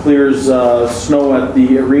clears snow at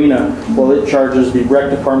the arena, well, it charges the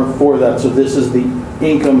rec department for that. So this is the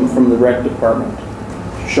income from the rec department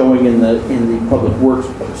showing in the public works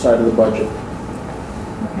side of the budget.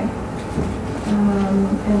 Okay.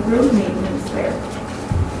 And road maintenance there is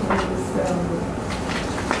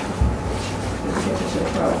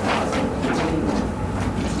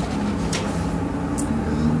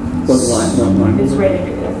What line? it's right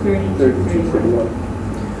at 30.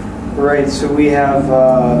 Right, so we have,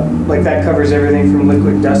 like that covers everything from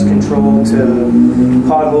liquid dust control to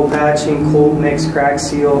pothole patching, cold mix, crack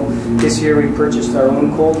seal. This year we purchased our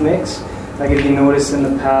own cold mix. Like if you notice in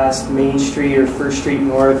the past, Main Street or First Street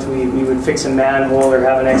North, we would fix a manhole or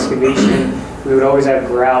have an excavation. We would always have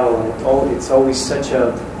gravel, and it's always such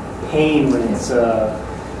a pain when it's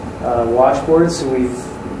washboard. So we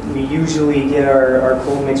usually get our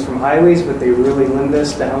cold mix from highways, but they really limit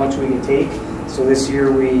us to how much we can take. So this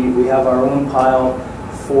year we have our own pile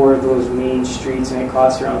for those main streets, and it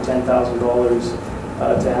costs around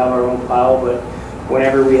 $10,000 to have our own pile. But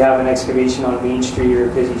whenever we have an excavation on Main Street or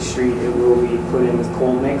a busy street, it will be put in with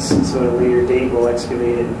cold mix. And so at a later date, we'll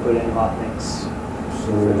excavate it and put in hot mix.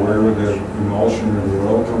 So where would the emulsion or the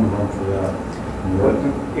oil come from for that?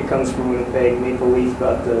 It comes from Winnipeg. Maple Leaf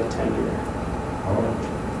got the tender.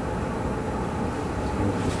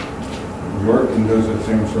 Yorkton does that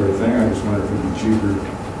same sort of thing. I just wonder if it'd be cheaper.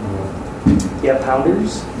 Yeah,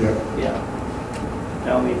 pounders. Yep. Yeah.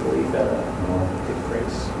 Now Maple Leaf at a good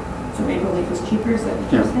price. So Maple Leaf was cheaper, is that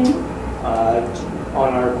what you're saying?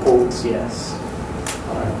 On our quotes, yes.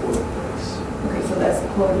 On our quote price. Okay, so that's the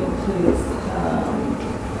quote includes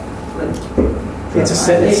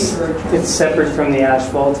It's separate from the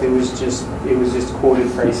asphalt. It was just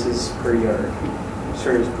quoted prices per yard,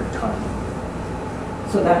 sorry, per ton.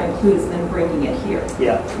 So that includes them bringing it here.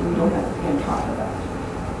 Yeah. We don't have to be on top of that.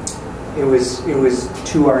 It was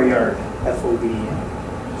to our yard, FOB.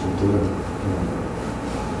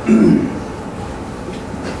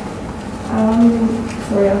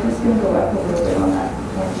 Sorry, I'm just going to go up a little bit on that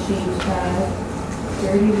one sheet.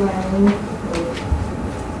 31.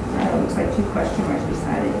 It looks like 2 question marks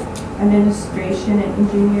beside it. Administration and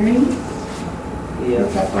engineering. Yeah.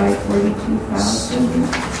 It's up by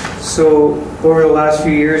 42,000. So over the last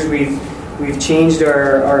few years, we've changed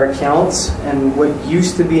our accounts, and what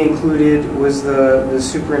used to be included was the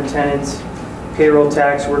superintendent, payroll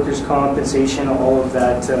tax, workers' compensation, all of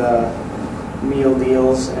that meal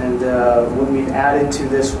deals. And what we've added to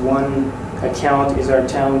this one account is our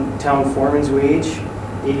town foreman's wage,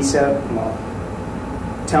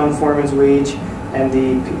 town foreman's wage, and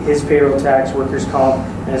his payroll tax, workers' comp,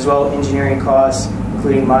 and as well engineering costs,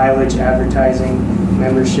 including mileage, advertising,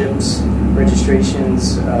 memberships,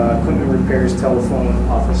 registrations, equipment repairs, telephone,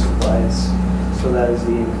 office supplies. So that is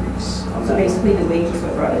the increase. On So that. basically the wages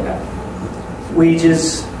what brought it up.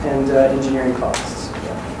 Wages and engineering costs.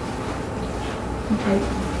 Yeah. Okay.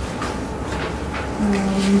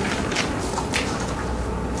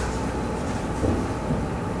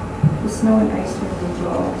 The snow and ice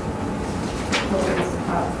removal is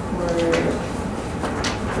up for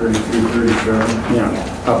 32, 37. Yeah,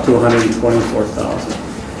 up to 124,000.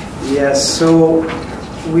 Yes, so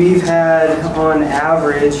we've had on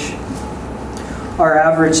average, our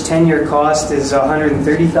average 10-year cost is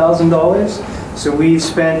 $130,000. So we've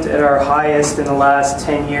spent at our highest in the last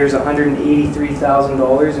 10 years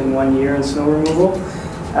 $183,000 in 1 year in snow removal.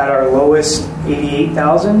 At our lowest,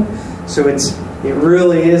 $88,000. So it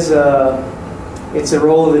really is it's a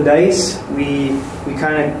roll of the dice. We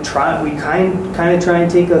kind of try and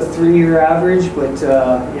take a 3-year average, but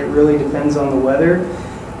it really depends on the weather.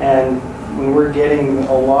 And when we're getting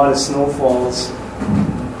a lot of snowfalls,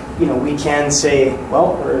 we can say,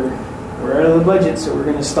 well, we're out of the budget, so we're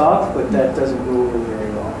going to stop, but that doesn't go over very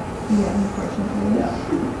well. Yeah, unfortunately. Yeah.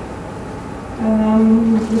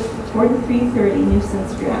 4330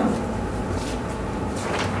 nuisance ground.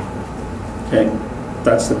 Okay,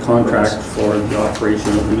 that's the contract for the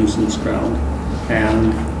operation of the nuisance ground.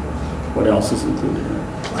 And what else is included in it?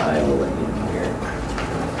 I will let you know here.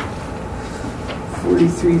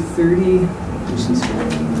 4330 nuisance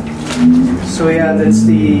ground. So yeah,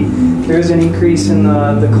 there's an increase in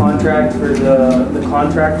the contract for the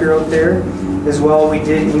contractor out there. As well, we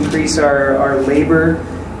did increase our labor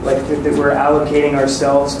like that we're allocating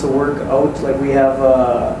ourselves to work out. Like we have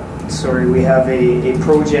we have a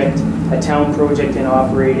project, a town project in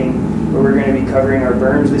operating where we're going to be covering our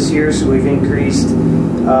berms this year. So we've increased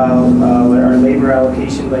our labor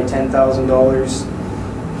allocation by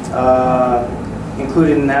 $10,000.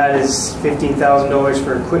 Included in that is $15,000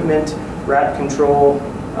 for equipment, rat control,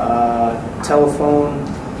 telephone,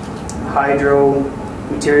 hydro,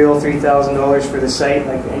 material, $3,000 for the site,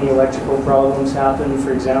 like any electrical problems happen,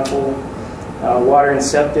 for example. Water and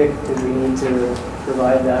septic, because we need to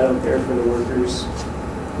provide that out there for the workers.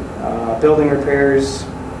 Building repairs,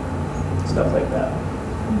 stuff like that.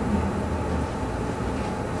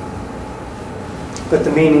 But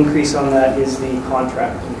the main increase on that is the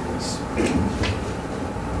contract increase.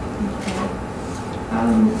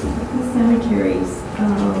 The cemeteries,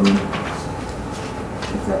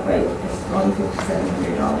 it's up by, it's only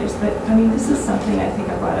 $5,700, but I mean, this is something I think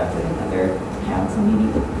I brought up in another council meeting.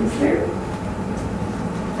 Is there,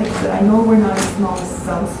 like I said, I know we're not as small as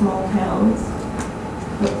some small towns,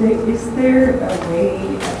 but is there a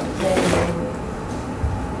way of getting,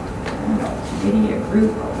 I don't know, committee, a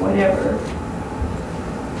group, or whatever,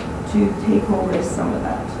 to take over some of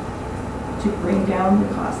that, to bring down the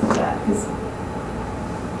cost of that? Because,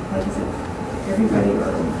 like I said, everybody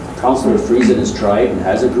or... Councillor Friesen has tried and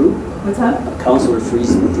has a group. What's that? Councillor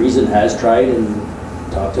Friesen has tried and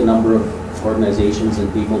talked to a number of organizations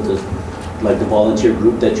and people to, like the volunteer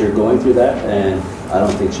group that you're going through that, and I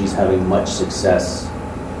don't think she's having much success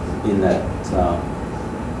in that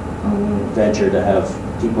venture to have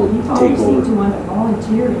people take over. People seem to want to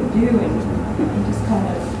volunteer and do, and just kind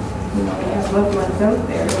of, you know, they have loved ones out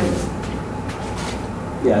there.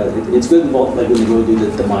 Yeah, it's good like when you go do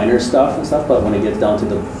the minor stuff and stuff, but when it gets down to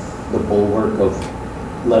the bulwark of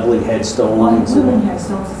leveling headstones. Leveling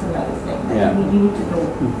headstones is another thing. Right? Yeah. I mean, you need to know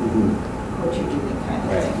what you're doing, kind of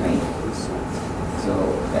thing, right? So,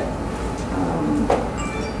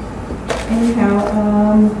 anyhow,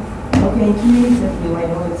 okay, in communities of view, I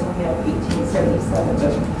know it's only up 1877,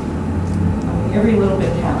 but every little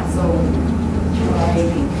bit counts. So, why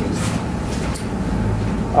increase?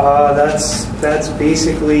 That's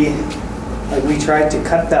basically, like we tried to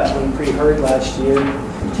cut that one pretty hard last year.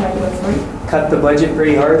 You tried to cut the budget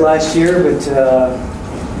pretty hard last year, but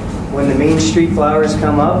when the Main Street flowers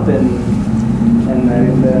come up and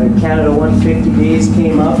the Canada 150 days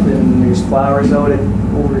came up, and there's flowers out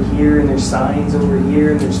over here, and there's signs over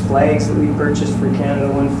here, and there's flags that we purchased for Canada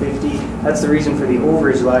 150. That's the reason for the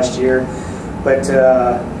overage last year. But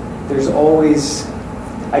there's always,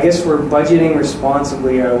 I guess we're budgeting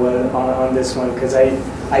responsibly on this one, because I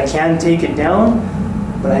can take it down,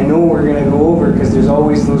 but I know we're going to go over because there's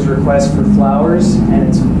always those requests for flowers,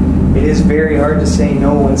 and it is very hard to say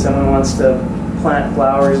no when someone wants to plant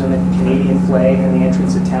flowers and a Canadian flag in the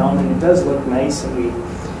entrance of town, and it does look nice, and we,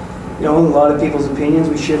 you know, a lot of people's opinions,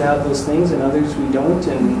 we should have those things, and others we don't,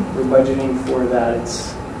 and we're budgeting for that.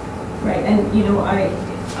 It's right, and you know, I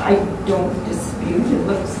don't dispute it.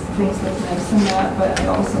 Things look nice and that, but I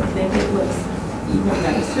also think it looks even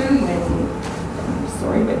nicer when, I'm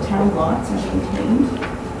sorry, but town lots are maintained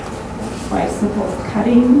by simple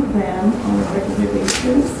cutting them on a regular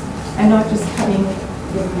basis, and not just cutting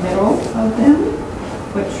the middle of them,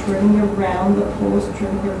 but trimming around the posts,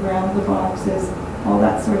 trimming around the boxes, all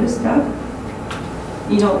that sort of stuff.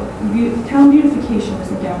 You know, town beautification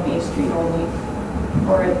isn't down Main Street only,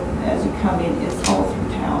 or as you come in, it's all through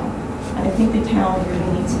town. And I think the town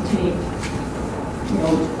really needs to take, you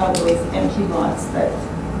know, those empty lots that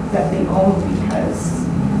they own, because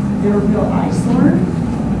they're a real eyesore.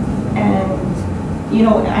 And, you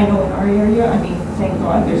know, I know in our area, I mean, thank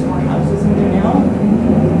God there's more houses in there now.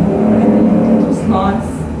 And those lots,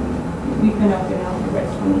 we've been up there now for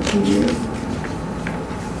about 22 years.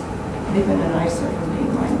 They've been an eyesore from day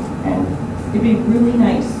one. And it'd be really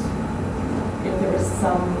nice if there was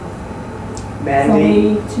some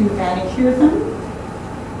way to manicure them.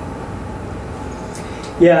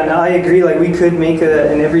 Yeah, no, I agree. Like we could make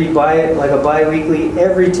a bi-weekly,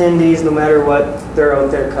 every 10 days, no matter what, they're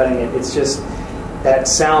out there cutting it. It's just, that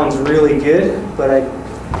sounds really good, but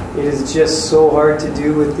it is just so hard to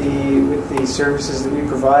do with the services that we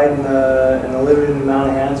provide and the limited amount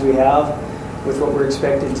of hands we have, with what we're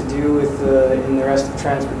expected to do in the rest of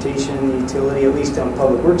transportation and the utility, at least on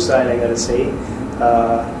public works side, I gotta say.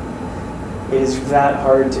 It is that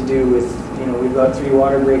hard to do with, you know, we've got 3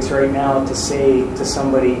 water breaks right now to say to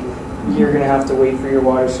somebody, you're going to have to wait for your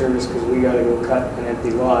water service because we got to go cut an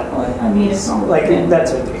empty lot. Well, I mean, it's all like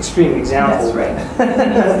that's an extreme example. That's right.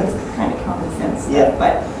 It's kind of common sense stuff. Yeah.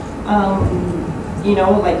 But, you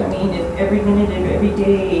know, like, I mean, if every minute of every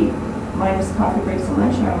day minus coffee breaks and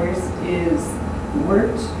lunch hours is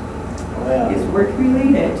worked, Oh, yeah. is work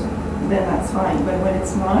related, then that's fine. But when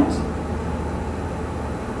it's not,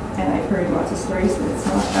 and I've heard lots of stories that it's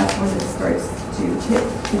not, that's when it starts to hit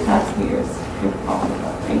the taxpayers with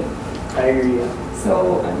pocketbook, right? I hear you.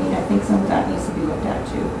 So, I mean, I think some of that needs to be looked at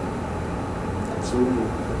too. Absolutely.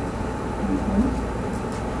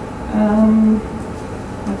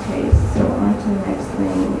 Okay, so on to the next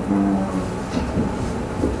thing.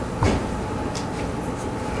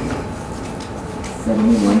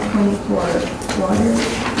 7124, water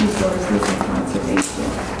resources and conservation.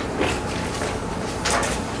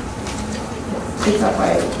 It's up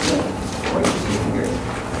by like 4,200. I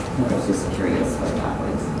was just curious what that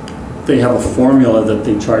was. They have a formula that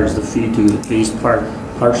they charge the fee to, based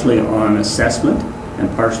partially on assessment and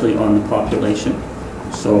partially on the population.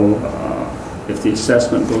 So if the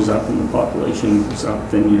assessment goes up and the population goes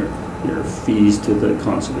up, then your fees to the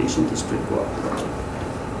conservation district go up.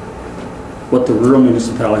 What the rural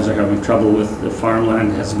municipalities are having trouble with, the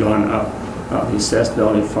farmland has gone up, the assessed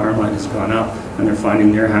value of farmland has gone up, and they're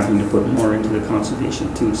finding they're having to put more into the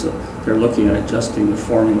conservation too. So they're looking at adjusting the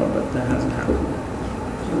formula, but that hasn't happened yet.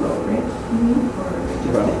 To lower it, you mean, or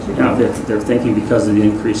just Well, yeah, they're thinking because of the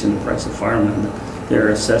increase in the price of farmland, that their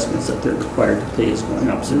assessments that they're required to pay is going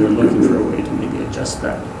up, so they're looking for a way to maybe adjust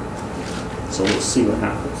that. So we'll see what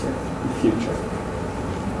happens here in the future.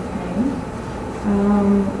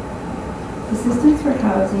 Okay. Assistance for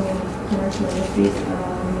housing and commercial industries,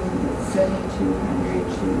 7,200 to,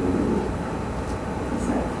 is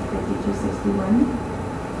that 5,261?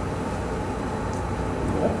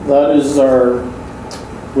 That is our,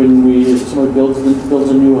 if somebody builds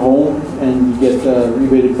a new home and you get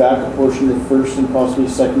rebated back a portion of the first and possibly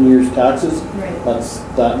second year's taxes, Right. that's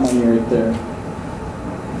that money right there.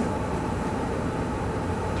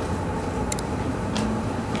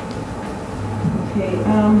 Okay,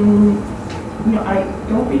 you know, I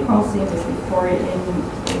don't recall seeing this before in the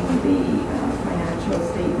financial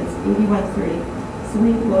statements, 8130,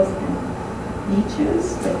 swimming pools and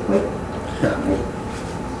beaches, like what? Yeah. Like,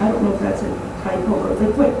 I don't know if that's a typo or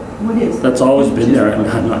like what is? That's always been there, and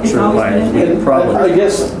I'm not It's sure always why. been there. It's probably. I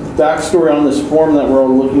guess backstory on this form that we're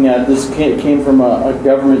all looking at, this came from a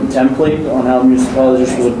government template on how municipalities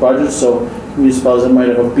are supposed to budget, so municipalities that might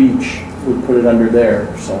have a beach would put it under there,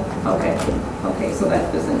 so. Okay, okay, so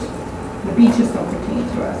that doesn't, the beaches don't pertain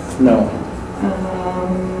to us. No.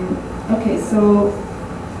 Okay, so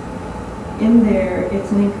in there,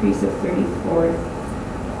 it's an increase of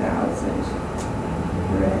 34,000,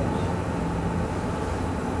 correct?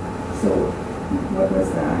 So what was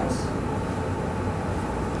that?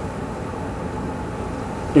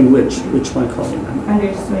 In which one calling them?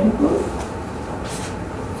 Under swimming pool?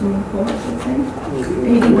 Swimming pool, I should say.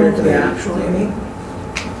 Compared to the actual, you mean?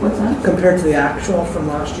 What's that? Compared to the actual from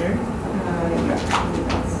last year?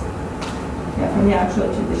 Yeah, from the actual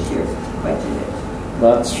to this year's budgeted.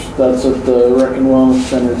 That's at the Rec and Wellness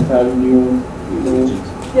Center, having you.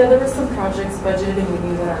 Yeah, there were some projects budgeted and we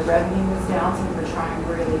knew that our revenue was down, so we were trying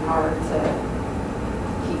really hard to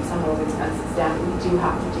keep some of those expenses down. We do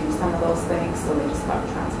have to do some of those things, so they just got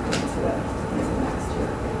transferred into the next year.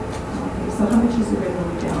 Okay, so how much is the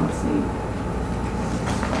revenue down, see?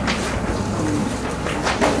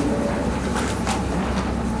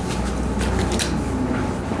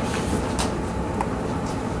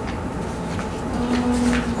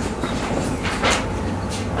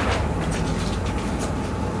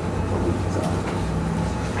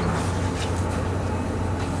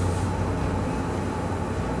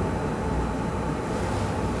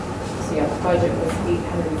 Budget was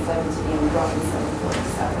 870 and we brought in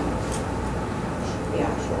 747. The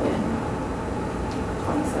actual in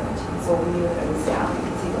 2017. So we knew that it was down. You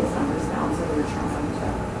can see those numbers down, so we were trying to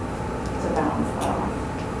balance that off.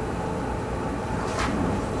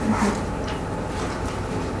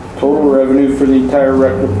 Total revenue for the entire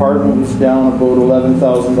rec department was down about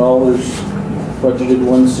 $11,000. Budgeted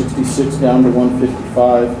 166 down to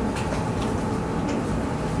 155.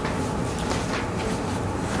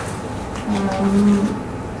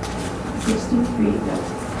 63, no.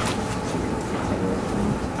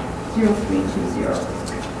 0320.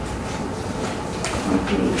 On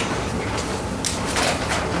page.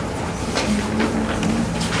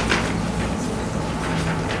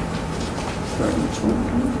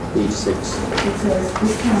 Page 6. It says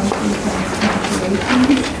discount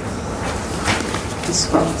calculations.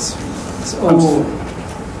 Discounts.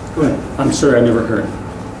 Go ahead. I'm sorry, I never heard.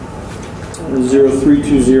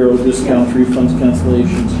 0320 discount refunds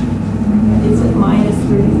cancellations. It's at minus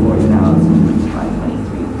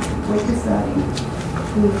 34,523. What does that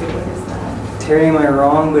include? What is that? Terry, am I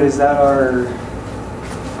wrong? But is that our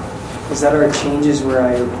changes where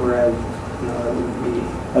I no, that would be.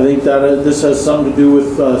 I think that this has something to do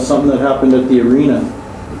with something that happened at the arena.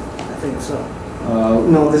 I think so.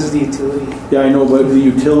 No, this is the utility. Yeah, I know, but the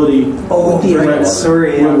utility. Oh, with the right. arena,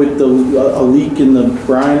 Sorry, yeah. with the a leak in the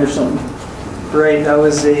brine or something. Right, that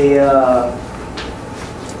was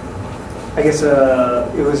I guess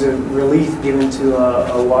it was a relief given to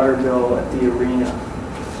a water bill at the arena.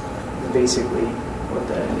 Basically, what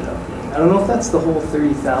that ended up being. I don't know if that's the whole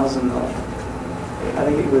 30,000 though. I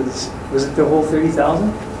think it was it the whole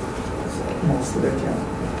 30,000? Most of it, yeah.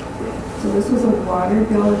 So this was a water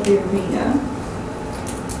bill at the arena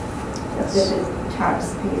that Yes. the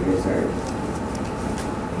taxpayers are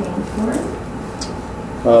paying for.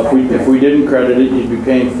 If we didn't credit it, you'd be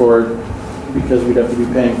paying for it because we'd have to be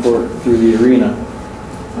paying for it through the arena.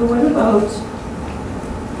 So what about,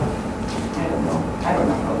 I don't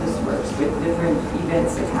know how this works with different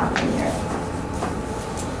events that happen there.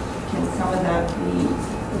 Can some of that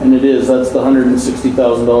be? And it is, that's the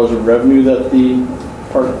 $160,000 of revenue that the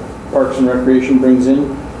Parks and Recreation brings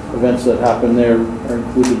in. Events that happen there are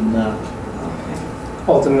included in that. Okay.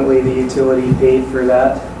 Ultimately, the utility paid for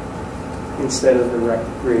that instead of the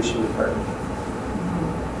recreation department.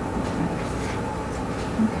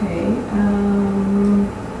 Okay.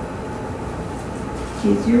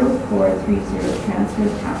 K0430 transfer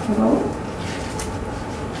capital.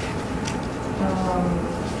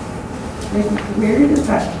 Where does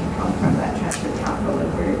that come from, that transfer capital,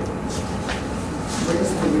 and where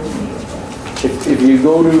does it originate? If you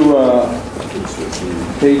go to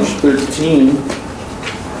page 13,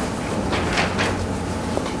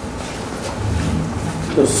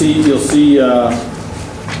 you'll see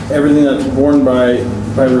everything that's borne by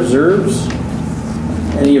reserves.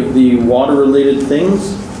 Any of the water-related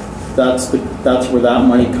things, that's where that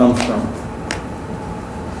money comes from.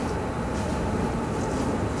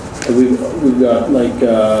 And we've got like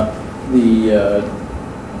the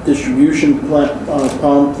distribution plant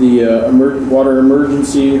pump, the water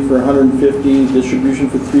emergency for 150, distribution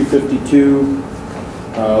for 352,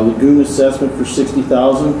 lagoon assessment for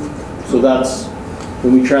 60,000. So that's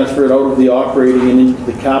when we transfer it out of the operating and into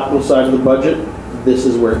the capital side of the budget. This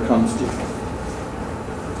is where it comes to.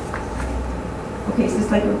 Okay, so it's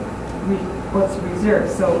like what's a reserve?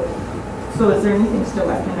 So is there anything still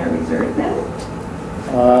left in our reserve then?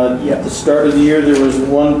 At the start of the year, there was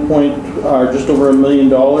just over $1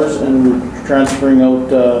 million, and we're transferring out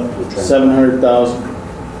 700,000.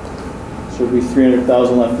 So it'll be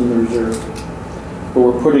 300,000 left in the reserve. But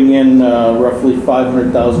we're putting in roughly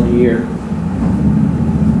 500,000 a year.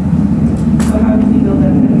 So how do we build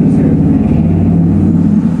up that reserve?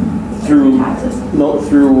 Through taxes? No,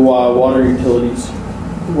 through water utilities,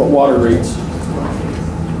 water rates.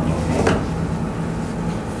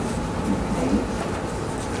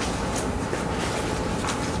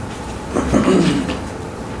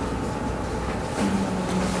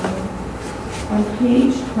 On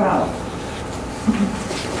page 12,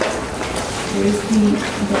 there's the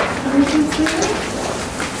currency service.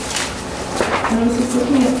 And I was just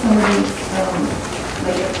looking at some of these,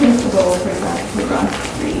 like a principal, for example, Ross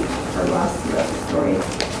Street, or Ross Story.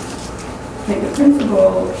 Like the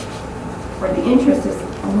principal, or the interest is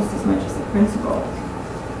almost as much as the principal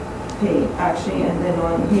paid, actually, and then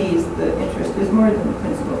on Hayes, the interest is more than the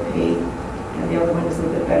principal paid, and the other one is a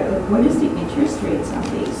little bit better. Like, what is the interest rates on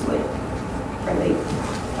Hayes? Like, are they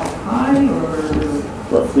that high,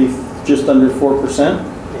 or? Roughly just under 4%.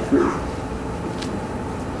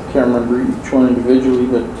 Can't remember each one individually,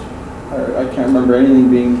 but I can't remember anything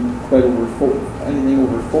being quite over 4. Anything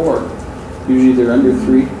over 4. Usually they're under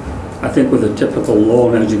 3. I think with a typical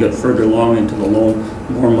loan, as you get further along into the loan,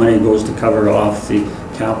 more money goes to cover off the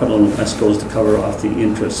capital and less goes to cover off the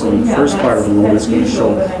interest. And the first part of the loan is going to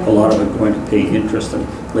show a lot of it going to pay interest, and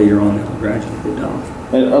later on it'll gradually go down.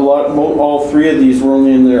 And all 3 of these were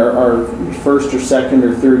only in our first or second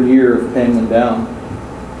or third year of paying them down.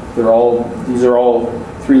 These are all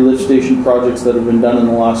 3 lift station projects that have been done in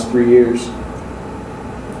the last 3 years.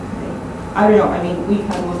 I don't know, I mean, we've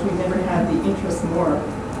never had the interest more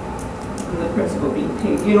than the principal being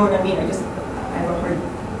paid. You know what I mean? I have a hard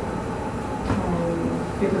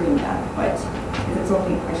time figuring that. But if it's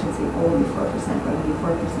only, I shouldn't say only 4%, but only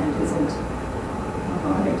 4% isn't, oh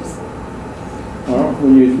God, I just. Well,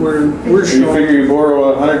 when you figure you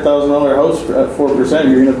borrow a $100,000 house at 4%,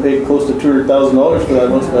 you're going to pay close to $200,000 for that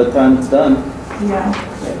most of the time it's done. Yeah.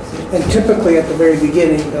 And typically at the very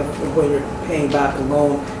beginning of when you're paying back a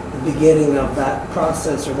loan, the beginning of that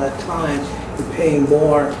process or that time, you're paying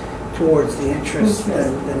more towards the interest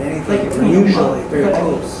than anything. Like usually very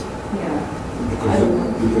close. Yeah.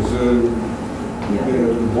 Because the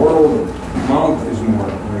borrowed amount is more,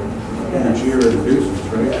 like each year it reduces,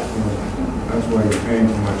 right? So that's why you're paying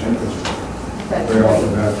so much interest. That's Right off right. the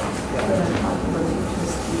bat.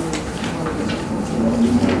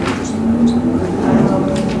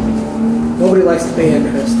 Nobody likes to pay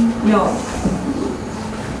interest. No.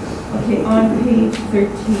 Okay, on page 13,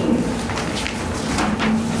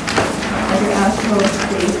 under asphalt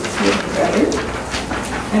space gutter,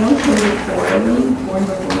 I don't put it borrowing, born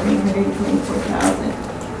by borrowing,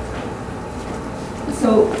 124,000. So,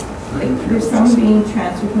 like, there's some being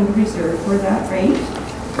transferred from the reserve for that, right?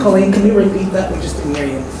 Colleen, can you repeat that? We just didn't hear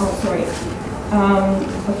you. Oh, sorry.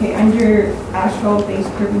 Okay, under asphalt base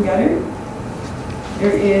curb and gutter,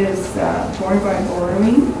 there is borne by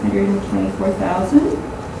borrowing, 124,000.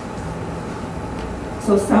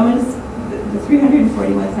 So some is, the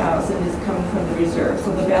 341,000 is coming from the reserve,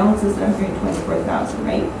 so the balance is 124,000,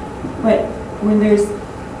 right? But when there's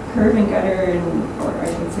curb and gutter, and, or I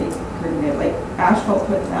should say curb and gutter, like asphalt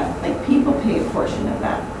put that, like people pay a portion of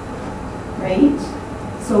that, right?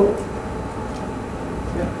 So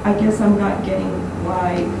I guess I'm not getting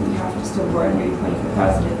why we have to still borrow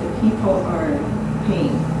 124,000 if the people are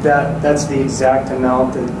paying. That's the exact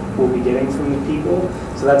amount that we'll be getting from the people.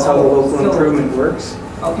 So that's how the local So- improvement works.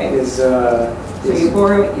 Okay. So you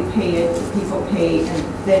borrow it, you pay it, the people pay, and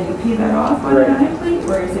then you pay that off Right. automatically,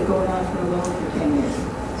 or is it going on for a loan for 10 years?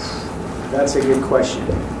 That's a good question.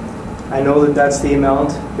 I know that that's the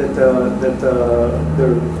amount that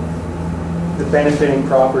the benefiting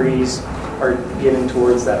properties are given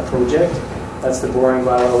towards that project. That's the borrowing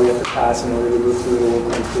bylaw we have to pass in order to go through the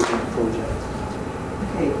local improvement project.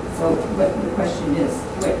 Okay, so what the question is,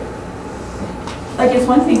 what, like it's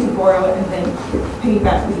one thing to borrow it and then pay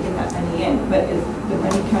back when you get that money in, but is the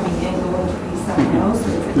money coming in going to be something else, or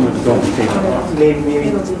is it? No, it's going to pay it off. Maybe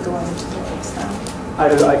It'll be going to the next time. I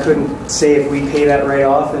couldn't say if we pay that right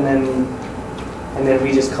off and then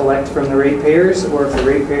we just collect from the ratepayers, or if the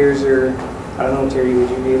ratepayers are, I don't know, Terry, would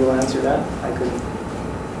you be able to answer that? I couldn't.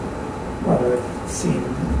 Well, I've seen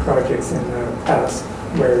projects in the past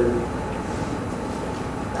where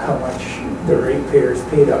how much the ratepayers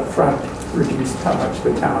paid up front reduced how much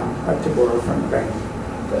the town had to borrow from the bank.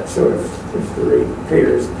 So if the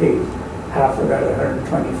ratepayers paid half of that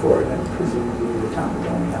 124, then presumably the town would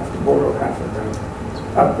only have to borrow half of that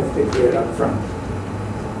up if they pay it up front.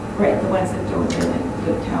 Right, the ones that don't, really,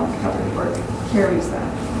 the town covered or carries that.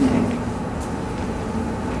 Okay.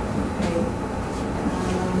 Okay.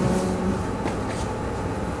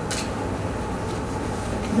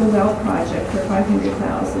 The well project for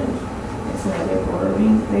 500,000. It's another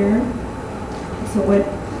borrowing there. So what, I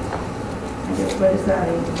guess, what is that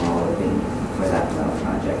involving for that well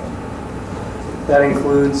project? That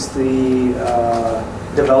includes the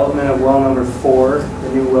development of well number 4, the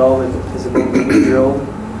new well that is about to be drilled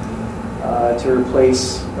to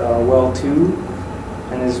replace well 2,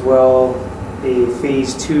 and as well a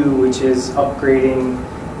phase 2, which is upgrading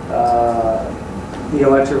the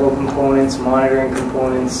electrical components, monitoring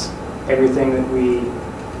components, everything that we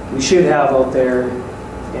should have out there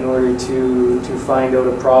in order to find out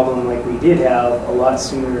a problem like we did have a lot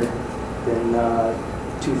sooner than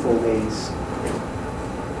 2 full days.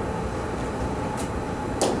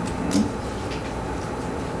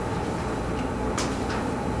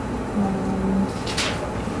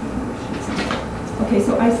 Okay,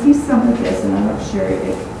 so I see some of this, and I'm not sure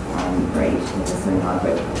if I'm right with this or not,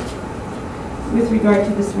 but with regard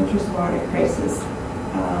to this winter's water crisis,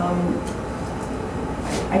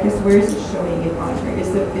 I guess where is it showing it on here? Is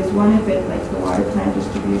one of it like the water plant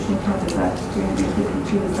distribution count? Is that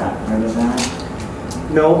 352? Is that part of that?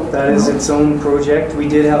 No, that is its own project. We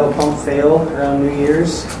did have a pump fail around New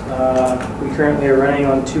Year's. We currently are running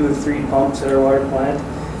on 2 of 3 pumps at our water plant,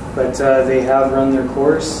 but they have run their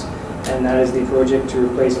course, and that is the project to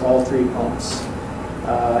replace all 3 pumps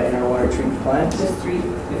in our water treatment plant. Just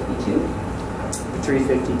 352?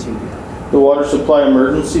 352. The water supply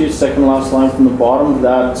emergency, second last line from the bottom,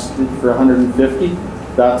 that's for 150.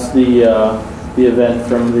 That's the event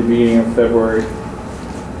from the beginning of February.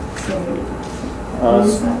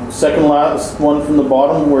 Second last one from the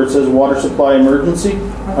bottom where it says water supply emergency,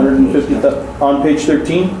 150 on page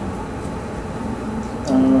 13.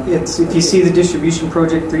 It's, if you see the distribution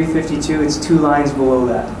project 352, it's 2 lines below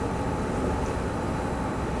that.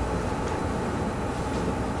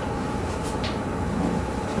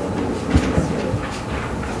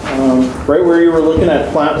 Right where you were looking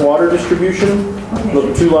at plant water distribution, Okay.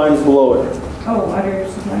 look 2 lines below it. Oh, water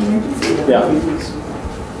supply emergency? Yeah.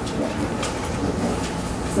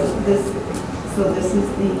 So this is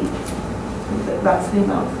that's the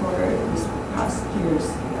amount for past years?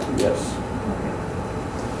 Yes.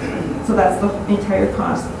 So that's the entire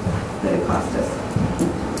cost that it cost us,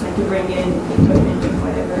 like to bring in equipment and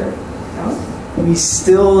whatever else? We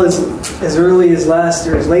still, as early as last,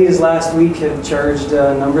 or as late as last week, have charged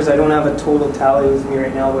numbers. I don't have a total tally with me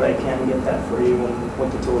right now, but I can get that for you and what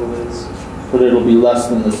the total is. But it'll be less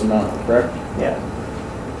than this amount, correct? Yeah.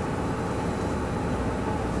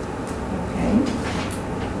 Okay.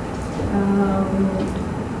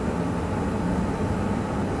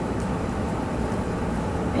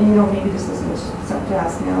 And you know, maybe this isn't something to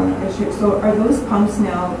ask now, I'm not sure. So are those pumps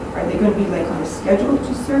now, are they going to be like on a schedule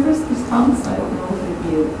to service these pumps? I don't know if it'd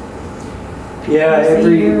be once a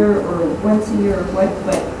year or once a year or what,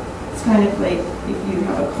 but it's kind of like if you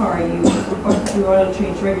have a car, you oil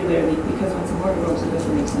change regularly, because when some water goes, it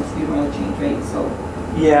doesn't make sense to do an oil change, right? So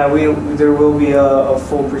yeah, there will be a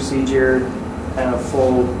full procedure and a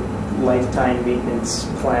full lifetime maintenance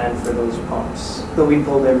plan for those pumps. They'll be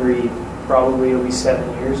pulled probably it'll be 7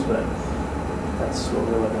 years, but that's what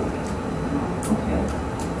we're looking at. Okay.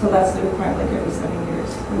 So that's the requirement, like every 7 years?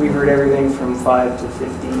 We've heard everything from 5 to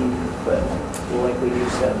 15, but we'll likely do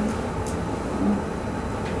 7.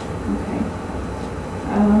 Okay.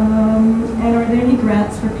 And are there any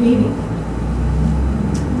grants for paving?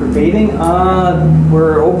 For paving,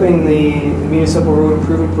 we're hoping the Municipal Road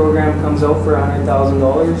Improvement Program comes out for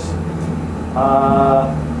 $100,000.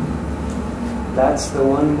 That's the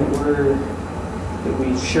one that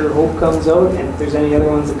we sure hope comes out, and if there's any other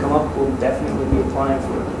ones that come up, we'll definitely be applying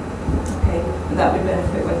for them. Okay, but that would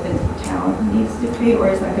benefit what the town needs to pay, or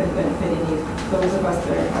is that going to benefit any those of us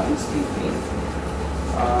that are having street paved?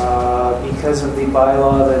 Because of the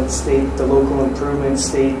bylaw that the local improvement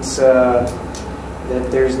states that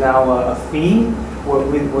there's now a fee.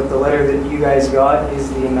 What the letter that you guys got is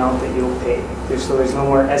the amount that you'll pay. So there's no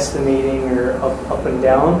more estimating or up and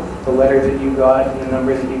down. The letter that you got and the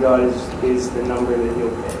number that you got is the number that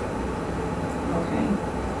you'll pay. Okay.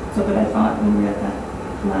 So, but I thought when we were at that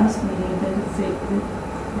last meeting, that it said, or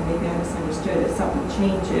maybe I misunderstood, if something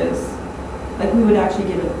changes, like we would actually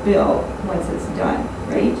get a bill once it's done,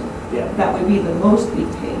 right? Yeah. That would be the most we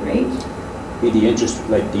pay, right? Be the interest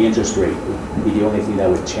rate would be the only thing that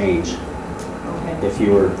would change. Okay. If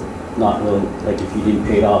you were not willing, like if you didn't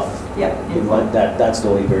pay it off, yeah, that's the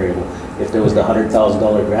only variable. If there was the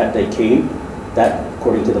 $100,000 grant that came, that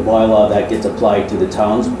according to the bylaw, that gets applied to the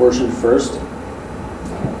town's portion first. Okay.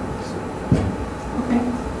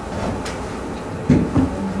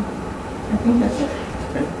 I think that's it.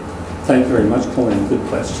 Okay. Thank you very much, Colleen. Good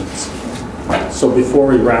questions. So before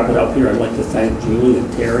we wrap it up here, I'd like to thank Julie and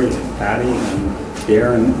Terry and Patti and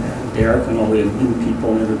Darren and Derek and all the new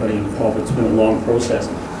people and everybody involved. It's been a long process.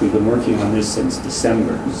 We've been working on this since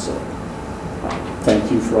December, so thank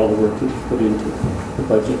you for all the work you've put into the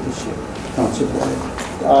budget this year. Councillor Whyte.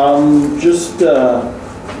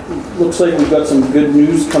 Looks like we've got some good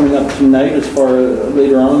news coming up tonight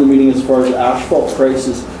later on in the meeting as far as asphalt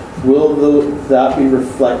prices. Will that be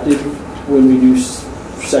reflected when we do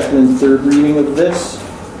second and third reading of this?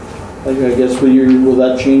 Like, I guess will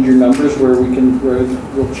that change your numbers where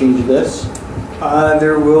we'll change this?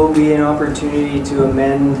 There will be an opportunity to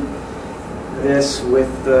amend this with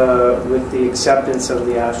the acceptance of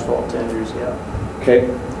the asphalt tenders. Yeah. Okay.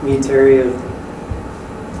 Me and Terry have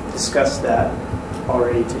discussed that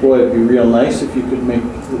already today. Boy, it'd be real nice if you could make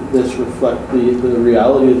this reflect the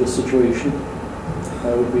reality of the situation.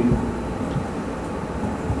 That would be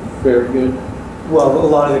very good. Well, a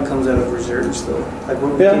lot of it comes out of reserves, though. Like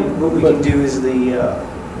what we can do is we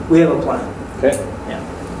have a plan. Okay. Yeah.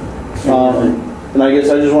 And I guess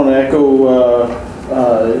I just want to echo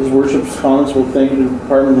His Worship's comments. Well, thank you to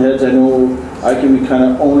department heads. I know I can be kind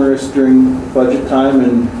of onerous during budget time,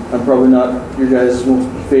 and I'm probably not your guys' most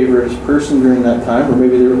favorite person during that time, or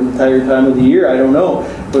maybe the entire time of the year. I don't know.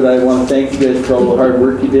 But I want to thank you guys for all the hard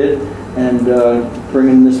work you did and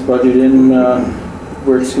bringing this budget in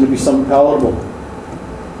where it's going to be something palatable.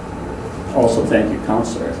 Also, thank you,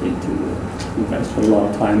 Councillor. I think you guys put a lot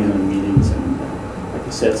of time in the meetings, and like I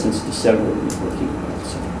said, since December we've been working on it.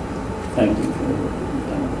 So, thank you for the work that you've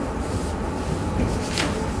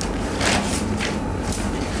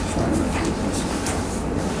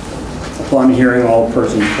done. Upon hearing all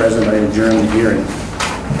persons present, I adjourn the hearing.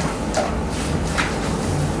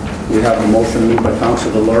 We have a motion moved by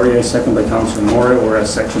Councillor Delaurier, second by Councillor Moriaux,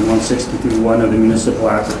 whereas Section 162(1) of the Municipal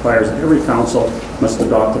Act requires that every council must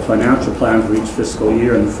adopt a financial plan for each fiscal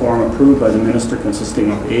year in the form approved by the minister, consisting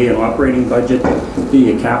of A, an operating budget,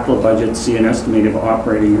 B, a capital budget, C, an estimated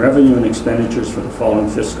operating revenue and expenditures for the following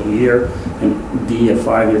fiscal year, and D, a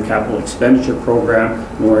 5-year capital expenditure program.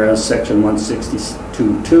 And whereas Section 162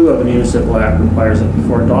 2.2 of the Municipal Act requires that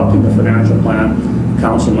before adopting the financial plan, the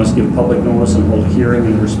council must give public notice and hold a hearing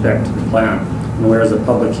in respect to the plan. And whereas the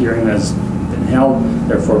public hearing has been held,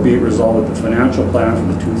 therefore be it resolved that the financial plan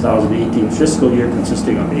for the 2018 fiscal year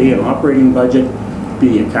consisting of A, an operating budget,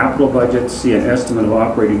 B, a capital budget, C, an estimate of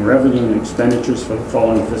operating revenue and expenditures for the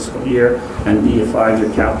following fiscal year, and D, a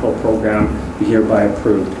 5-year capital program be hereby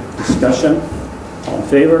approved. Discussion? All in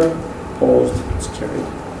favor? Opposed? It's carried.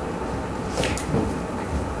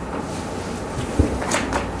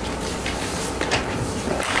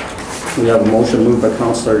 We have a motion moved by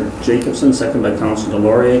Councillor Jacobson, second by Councillor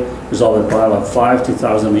Delaurier. Resolved that bylaw 5,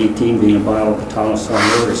 2018, being a bylaw of the town of Swan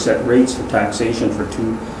to set rates for taxation for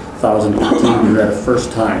 2018 be read a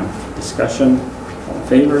first time. Discussion? All in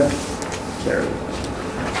favor? Carried.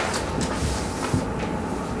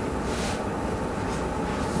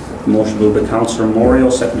 Motion moved by Councillor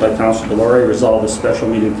Moriaux, second by Councillor Delaurier. Resolved the special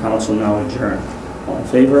meeting council now adjourned. All in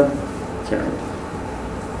favor? Carried.